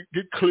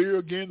get clear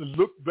again and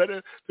look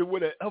better than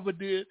what it ever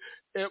did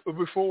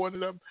before one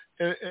of them?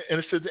 And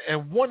it said,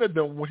 and one of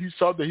them, when he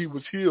saw that he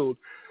was healed,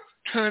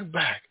 turned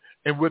back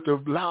and with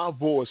a loud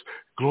voice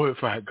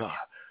glorified God.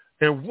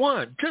 And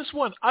one, just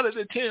one out of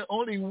the 10,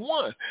 only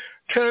one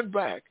turned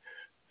back.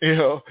 You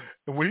know,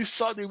 and when he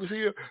saw that he was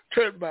here,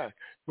 turned back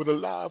with a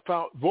loud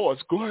voice,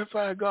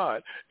 glorified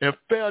God, and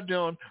fell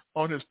down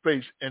on his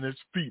face and his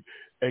feet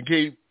and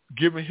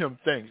giving him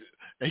thanks.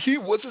 And he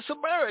was a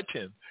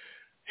Samaritan.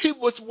 He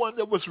was one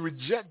that was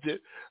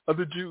rejected of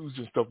the Jews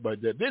and stuff like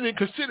that. They didn't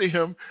consider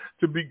him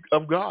to be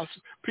of God's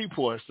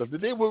people and stuff.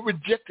 They were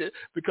rejected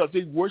because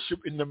they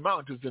worshiped in the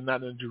mountains and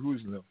not in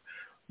Jerusalem.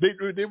 They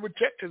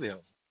rejected him.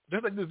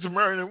 That's like the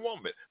Samaritan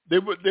woman. They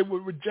were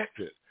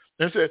rejected.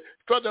 And said,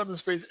 fell down on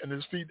his face and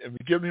his feet, and we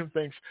give him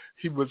thanks.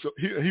 He was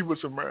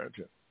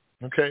Samaritan.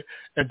 Okay?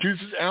 And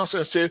Jesus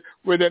answered and said,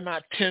 were there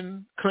not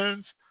 10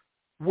 cleansed?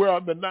 Where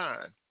are the 9?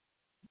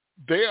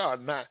 They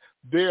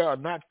are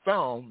not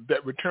found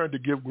that return to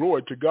give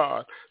glory to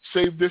God,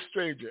 save this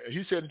stranger. And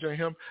he said unto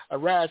him,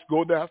 arise,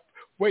 go thy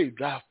way,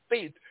 thy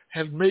faith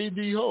has made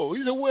thee whole.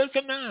 He said, where's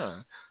the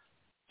 9?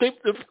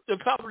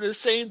 Probably the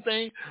same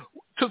thing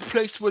took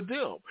place with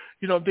them.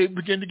 You know, they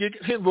began to get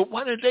hit, but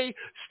why did they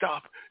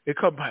stop and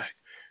come back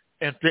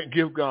and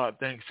give God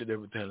thanks and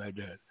everything like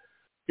that?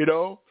 You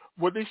know,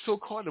 were they so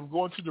caught of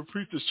going to the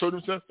priest to show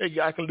themselves, hey,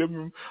 I can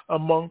live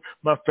among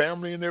my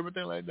family and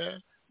everything like that?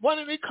 Why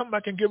didn't they come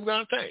back and give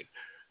God thanks?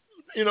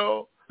 You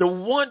know, the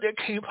one that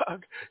came back,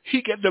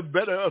 he got the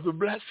better of the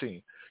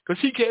blessing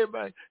because he came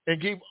back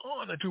and gave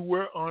honor to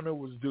where honor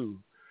was due.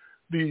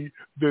 The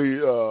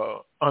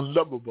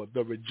unlovable,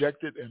 the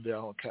rejected, and the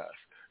outcast.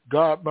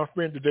 God, my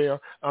friend, today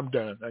I'm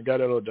done. I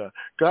got it all done.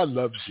 God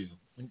loves you,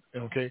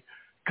 okay?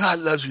 God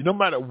loves you no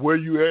matter where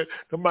you're at,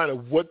 no matter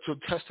what your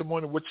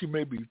testimony, what you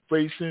may be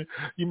facing.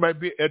 You might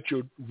be at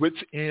your wit's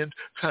end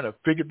trying to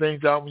figure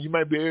things out. You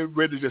might be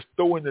ready to just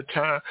throw in the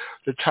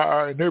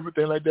tire and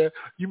everything like that.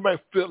 You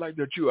might feel like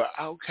that you're an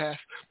outcast.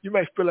 You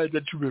might feel like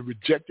that you've been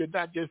rejected,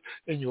 not just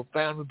in your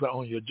family, but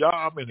on your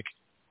job and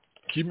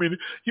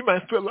community. You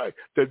might feel like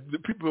that the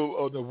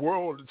people of the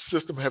world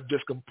system have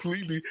just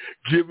completely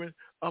given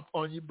up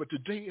on you. But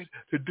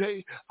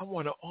today, I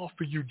want to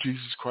offer you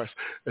Jesus Christ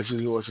as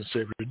your Lord and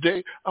Savior.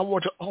 Today, I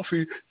want to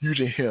offer you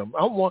to him.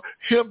 I want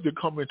him to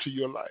come into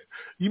your life.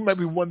 You might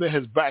be one that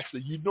has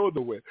backslid. You know the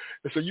way.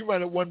 And so you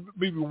might have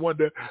maybe one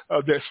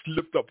that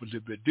slipped up a little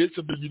bit, did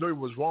something you know it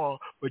was wrong,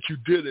 but you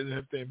did it and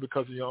everything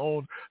because of your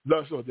own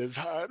lust or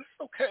desire. It's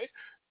okay.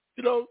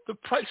 You know, the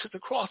price of the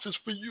cross is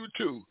for you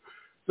too.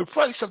 The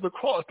price of the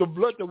cross, the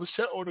blood that was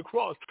shed on the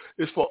cross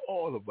is for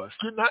all of us.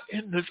 You're not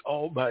in this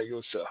all by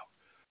yourself.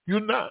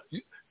 You're not.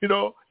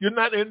 You're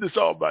not in this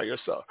all by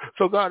yourself.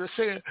 So God is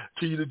saying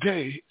to you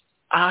today,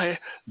 I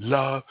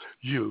love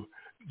you.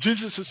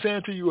 Jesus is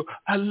saying to you,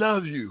 I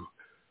love you.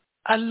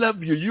 I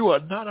love you. You are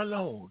not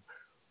alone.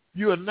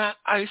 You are not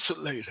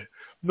isolated.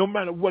 No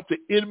matter what the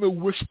enemy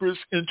whispers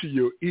into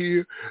your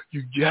ear,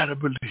 you got to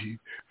believe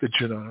that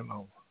you're not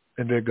alone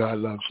and that God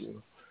loves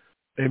you.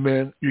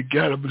 Amen. You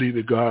got to believe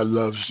that God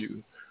loves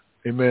you.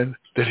 Amen.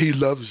 That he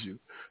loves you.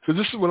 So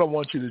this is what I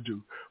want you to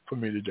do for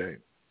me today.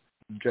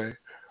 Okay.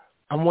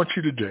 I want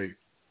you today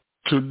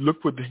to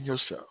look within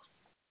yourself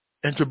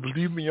and to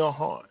believe in your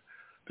heart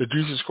that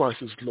Jesus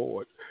Christ is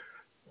Lord.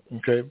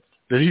 Okay.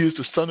 That he is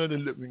the Son of the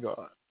living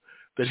God.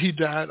 That he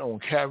died on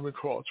Calvary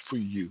cross for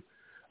you.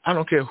 I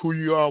don't care who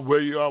you are,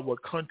 where you are,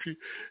 what country,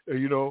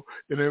 and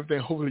everything.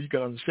 Hopefully you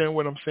can understand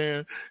what I'm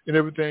saying and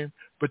everything.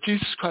 But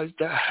Jesus Christ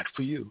died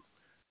for you.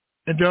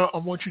 And now I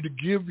want you to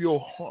give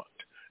your heart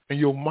and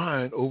your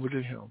mind over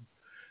to him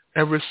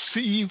and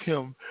receive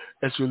him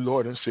as your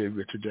Lord and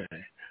Savior today.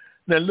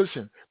 Now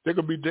listen, there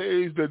could be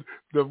days that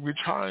the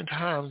trying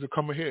times that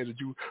come ahead that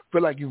you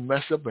feel like you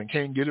mess up and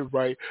can't get it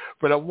right.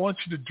 But I want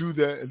you to do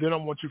that, and then I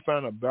want you to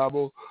find a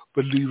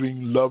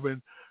Bible-believing,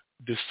 loving,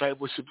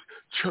 discipleship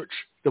church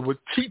that will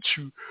teach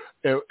you,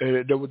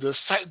 that will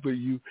disciple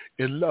you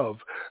in love,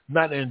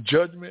 not in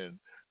judgment,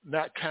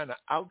 not kind of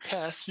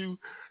outcast you,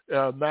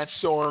 not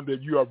showing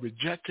that you are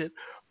rejected,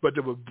 but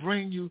that will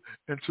bring you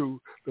into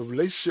the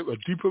relationship, a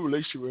deeper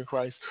relationship with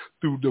Christ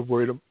through the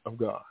Word of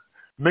God.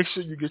 Make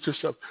sure you get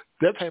yourself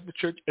that type of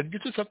church and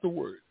get yourself the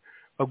Word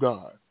of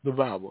God, the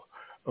Bible,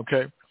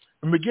 okay?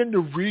 And begin to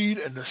read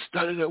and to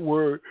study that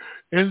Word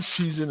in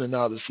season and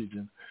out of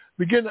season.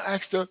 Begin to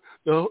ask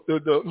the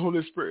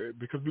Holy Spirit,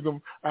 because we're going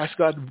to ask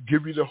God to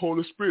give you the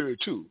Holy Spirit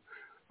too,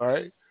 all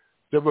right?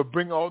 That will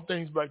bring all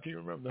things back to you.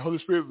 Remember, the Holy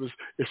Spirit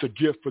it's a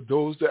gift for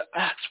those that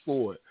ask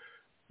for it.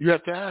 You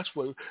have to ask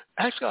for it.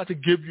 Ask God to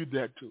give you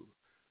that too,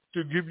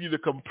 to give you the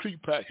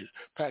complete package.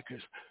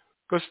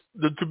 Because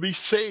to be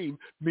saved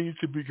means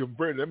to be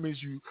converted. That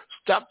means you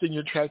stopped in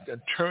your tracks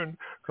and turned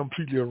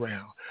completely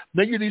around.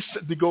 Then you need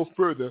to go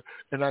further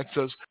and ask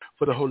us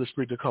for the Holy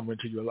Spirit to come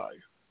into your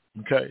life.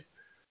 Okay?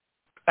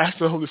 Ask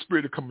the Holy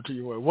Spirit to come into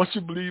your life. Once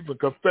you believe and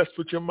confess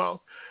with your mouth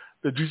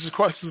that Jesus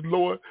Christ is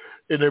Lord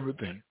and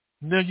everything,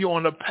 now you're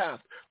on a path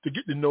to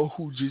get to know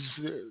who Jesus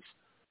is,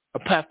 a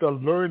path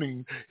of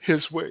learning his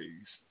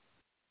ways.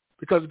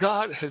 Because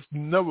God has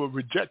never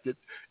rejected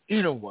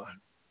anyone,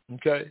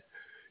 okay?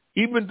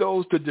 Even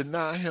those that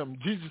deny him.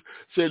 Jesus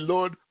said,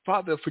 Lord,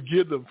 Father,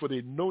 forgive them, for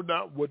they know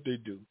not what they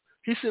do.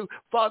 He said,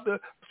 Father,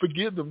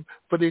 forgive them,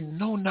 for they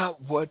know not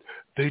what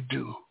they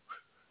do.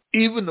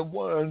 Even the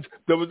ones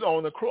that was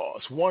on the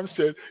cross. One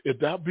said, if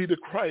thou be the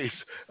Christ,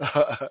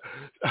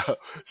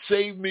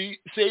 save me,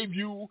 save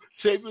you,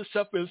 save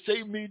yourself, and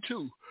save me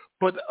too.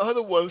 But the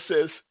other one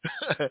says,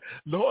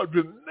 Lord,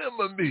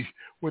 remember me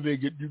when you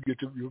get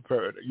to your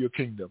paradise, your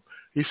kingdom.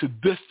 He said,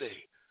 this day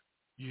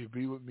you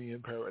be with me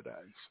in paradise.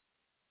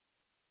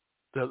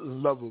 The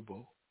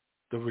unlovable,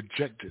 the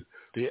rejected,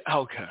 the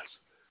outcast.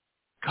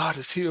 God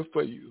is here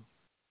for you.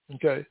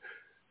 Okay?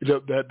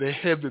 The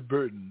heavy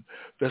burden,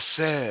 the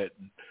sad,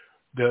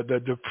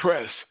 the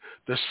depressed,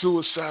 the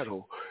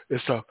suicidal.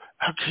 I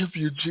give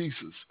you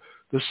Jesus,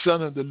 the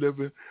Son of the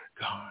living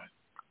God,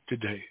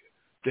 today.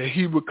 That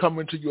he would come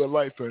into your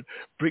life and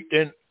break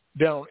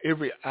down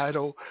every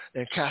idol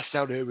and cast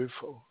out every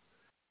foe.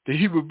 That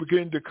he would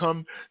begin to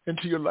come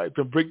into your life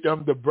and break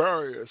down the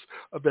barriers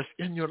that's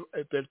in your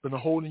life that's been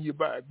holding you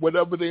back,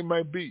 whatever they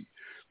might be.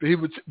 That he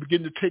would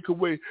begin to take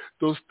away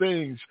those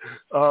things,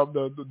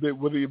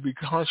 whether it be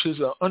conscious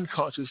or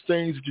unconscious,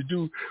 things that you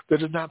do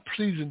that are not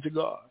pleasing to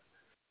God,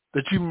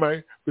 that you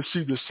might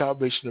receive the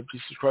salvation of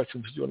Jesus Christ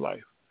into your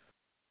life.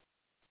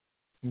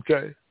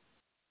 Okay?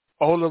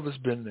 All of us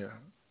been there.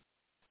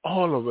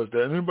 All of us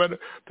there. Anybody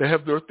that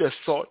have their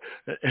thought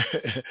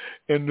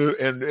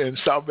and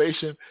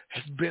salvation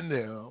has been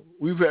there.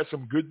 We've had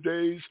some good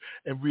days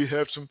and we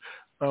have some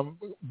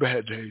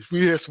bad days.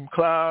 We had some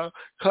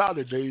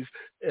cloudy days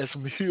and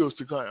some hills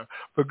to climb.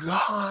 But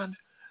God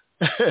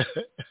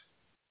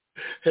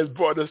has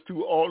brought us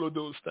through all of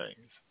those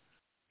things.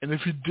 And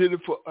if he did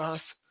it for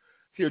us,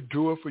 he'll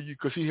do it for you,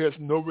 because he has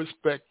no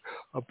respect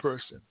of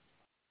person.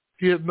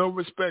 He has no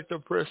respect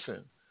of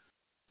person.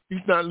 He's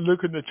not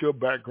looking at your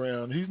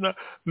background. He's not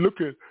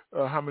looking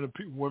at how many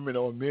women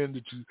or men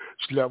that you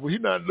slept with.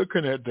 He's not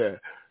looking at that.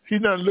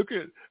 He's not looking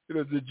at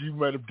that you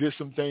might have did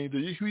some things.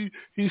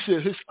 He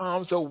said his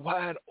arms are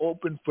wide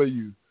open for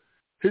you.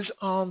 His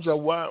arms are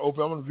wide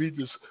open. I'm going to read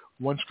this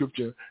one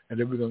scripture, and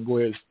then we're going to go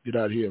ahead and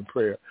get out of here in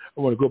prayer.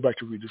 I want to go back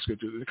to read the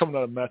scripture. It's coming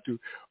out of Matthew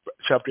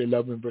chapter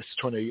 11, verses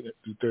 28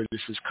 through 30.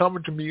 It says, come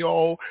unto me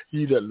all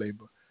ye that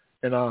labor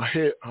and are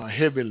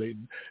heavy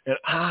laden, and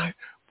I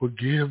will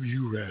give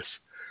you rest.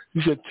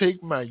 He said,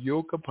 take my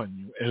yoke upon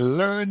you and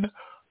learn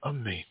of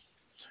me.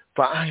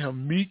 For I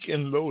am meek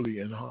and lowly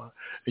in heart,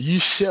 and ye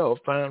shall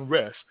find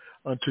rest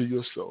unto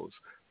your souls.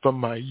 For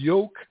my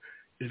yoke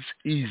is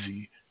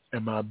easy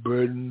and my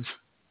burdens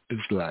is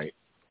light.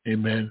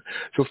 Amen.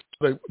 So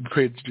I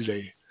pray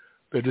today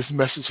that this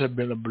message has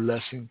been a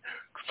blessing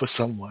for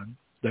someone,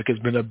 like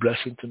it's been a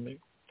blessing to me.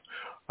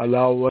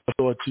 Allow us,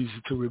 Lord Jesus,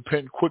 to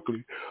repent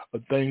quickly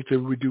of things that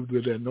we do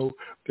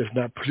that's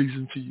not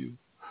pleasing to you.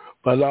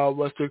 But allow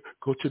us to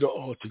go to the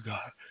altar, God,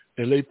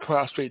 and lay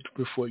prostrate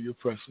before your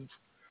presence.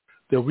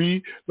 That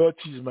we, Lord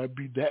Jesus, might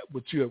be that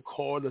which you have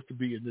called us to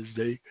be in this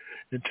day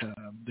and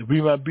time. That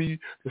we might be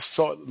the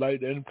salt,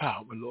 light, and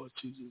power, Lord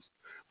Jesus.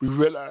 We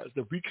realize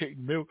that we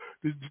can't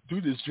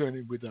do this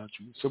journey without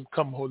you. So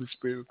come, Holy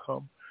Spirit,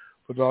 come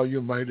with all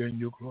your might and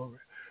your glory.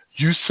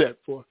 You set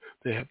forth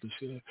the heavens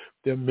here.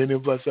 There are many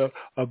of us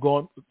are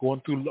going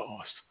through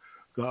loss.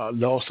 God,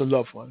 loss of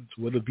loved ones,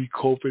 whether it be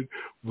COVID,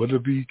 whether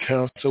it be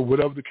cancer,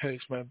 whatever the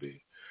case might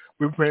be.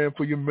 We're praying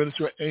for your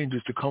ministering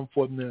angels to come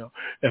forth now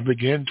and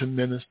begin to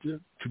minister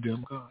to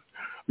them, God.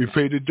 We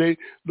pray today,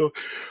 Lord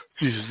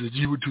Jesus, that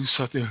you would do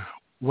something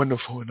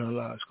wonderful in our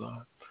lives,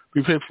 God.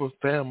 We pray for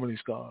families,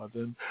 God,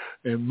 and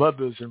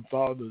mothers and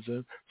fathers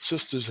and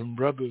sisters and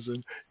brothers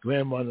and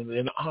grandmothers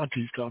and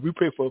aunties, God. We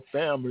pray for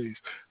families,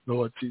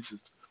 Lord Jesus,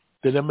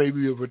 that there may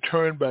be a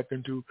return back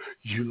into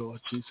you,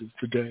 Lord Jesus,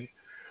 today.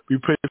 We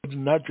pray for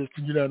not just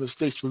the United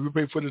States, but we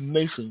pray for the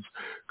nations,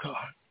 God,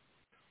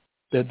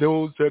 that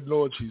those that,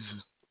 Lord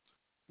Jesus,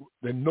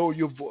 that know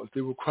your voice, they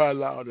will cry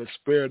loud and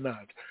spare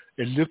not,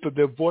 and lift up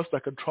their voice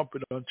like a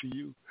trumpet unto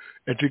you,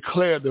 and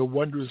declare the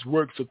wondrous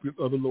works of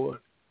the Lord.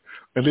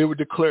 And they will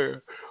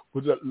declare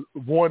with the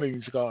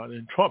warnings, God,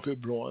 and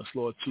trumpet blowings,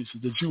 Lord Jesus,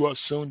 that you are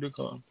soon to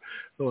come,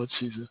 Lord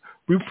Jesus.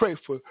 We pray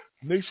for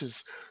nations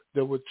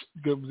that would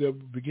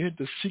begin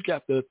to seek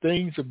after the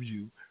things of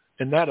you,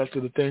 and not after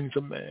the things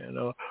of man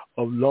or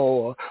of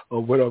law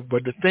or whatever,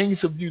 but the things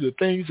of you, the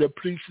things that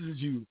pleases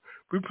you.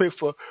 We pray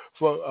for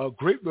a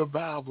great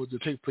revival to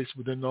take place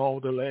within all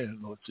the land,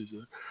 Lord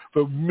Jesus,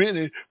 for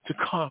many to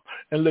come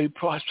and lay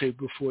prostrate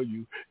before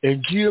you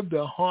and give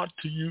their heart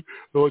to you,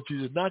 Lord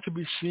Jesus, not to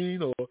be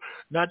seen or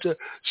not to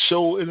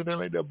show anything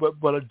like that,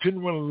 but a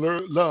genuine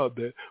love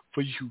that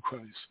for you,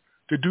 Christ,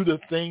 to do the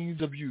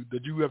things of you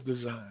that you have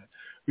designed.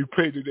 We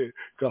pray today,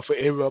 God, for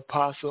every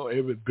apostle,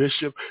 every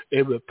bishop,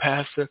 every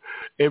pastor,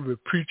 every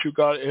preacher,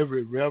 God,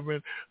 every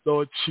reverend,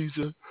 Lord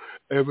Jesus,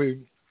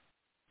 every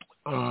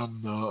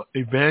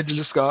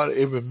evangelist, God,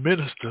 every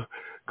minister,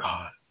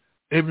 God,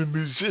 every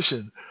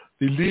musician,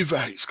 the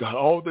Levites, God,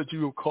 all that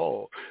you have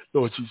called,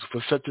 Lord Jesus,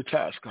 for such a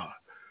task, God,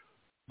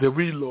 that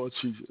we, Lord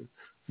Jesus,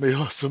 may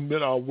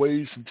submit our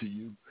ways unto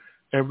you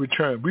and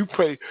return. We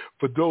pray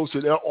for those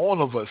that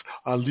all of us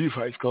are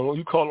Levites, God.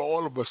 You call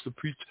all of us to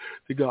preach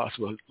the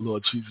gospel,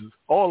 Lord Jesus.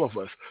 All of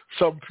us.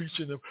 Some preach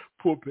in the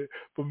pulpit,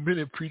 but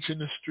many preach in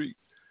the street.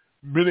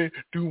 Many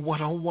do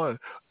one-on-one,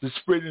 the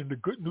spreading the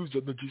good news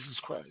of the Jesus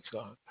Christ,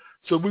 God.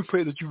 So we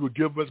pray that you will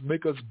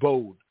make us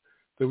bold,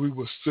 that we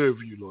will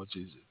serve you, Lord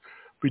Jesus.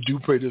 We do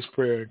pray this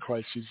prayer in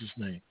Christ Jesus'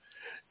 name.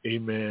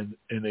 Amen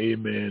and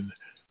amen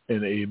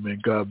and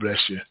amen. God bless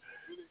you.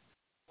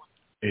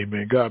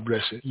 Amen. God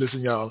bless you.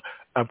 Listen, y'all,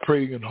 I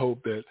pray and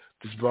hope that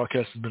this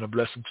broadcast has been a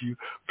blessing to you.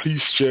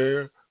 Please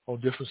share on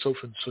different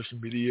social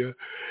media.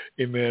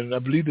 Amen. I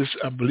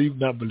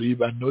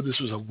know this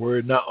was a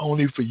word not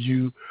only for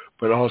you,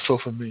 but also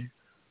for me.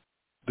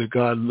 That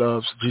God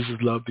loves, Jesus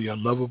loved the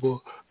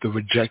unlovable, the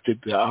rejected,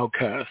 the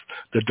outcast,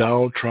 the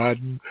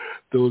downtrodden,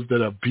 those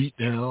that are beat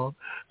down,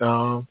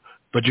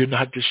 but you're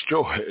not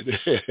destroyed.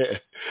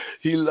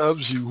 He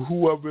loves you,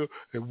 whoever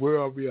and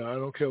wherever you are. I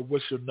don't care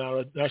what's your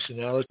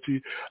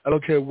nationality. I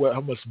don't care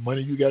how much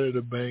money you got in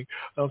the bank.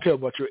 I don't care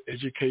about your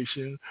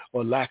education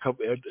or lack of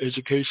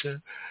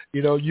education.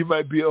 You know, you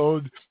might be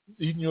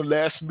eating your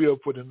last meal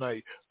for the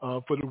night,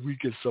 for the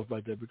week and stuff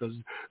like that because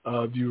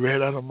you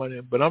ran out of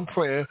money. But I'm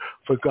praying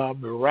for God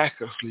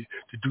miraculously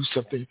to do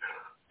something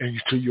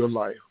into your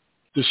life,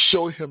 to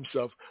show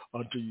himself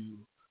unto you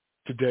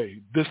today,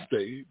 this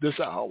day, this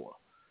hour.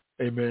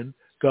 Amen.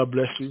 God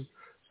bless you.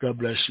 God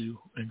bless you.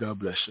 And God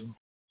bless you.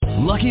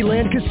 Lucky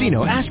Land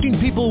Casino, asking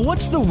people,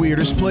 what's the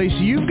weirdest place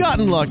you've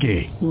gotten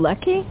lucky?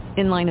 Lucky?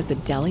 In line at the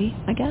deli,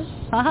 I guess?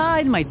 Aha,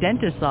 in my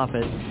dentist's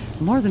office.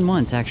 More than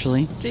once,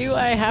 actually. Do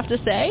I have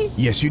to say?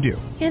 Yes, you do.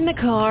 In the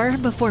car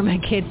before my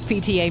kids'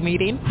 PTA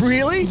meeting.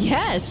 Really?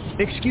 Yes.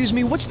 Excuse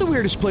me, what's the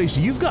weirdest place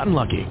you've gotten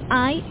lucky?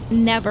 I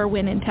never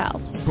win and tell.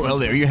 Well,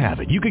 there you have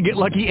it. You can get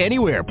lucky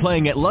anywhere,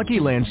 playing at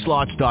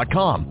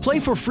LuckyLandSlots.com.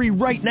 Play for free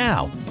right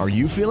now. Are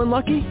you feeling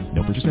lucky?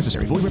 No purchase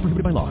necessary. Void where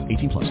prohibited by law.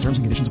 18+. Terms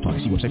and conditions apply.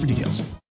 See website for details.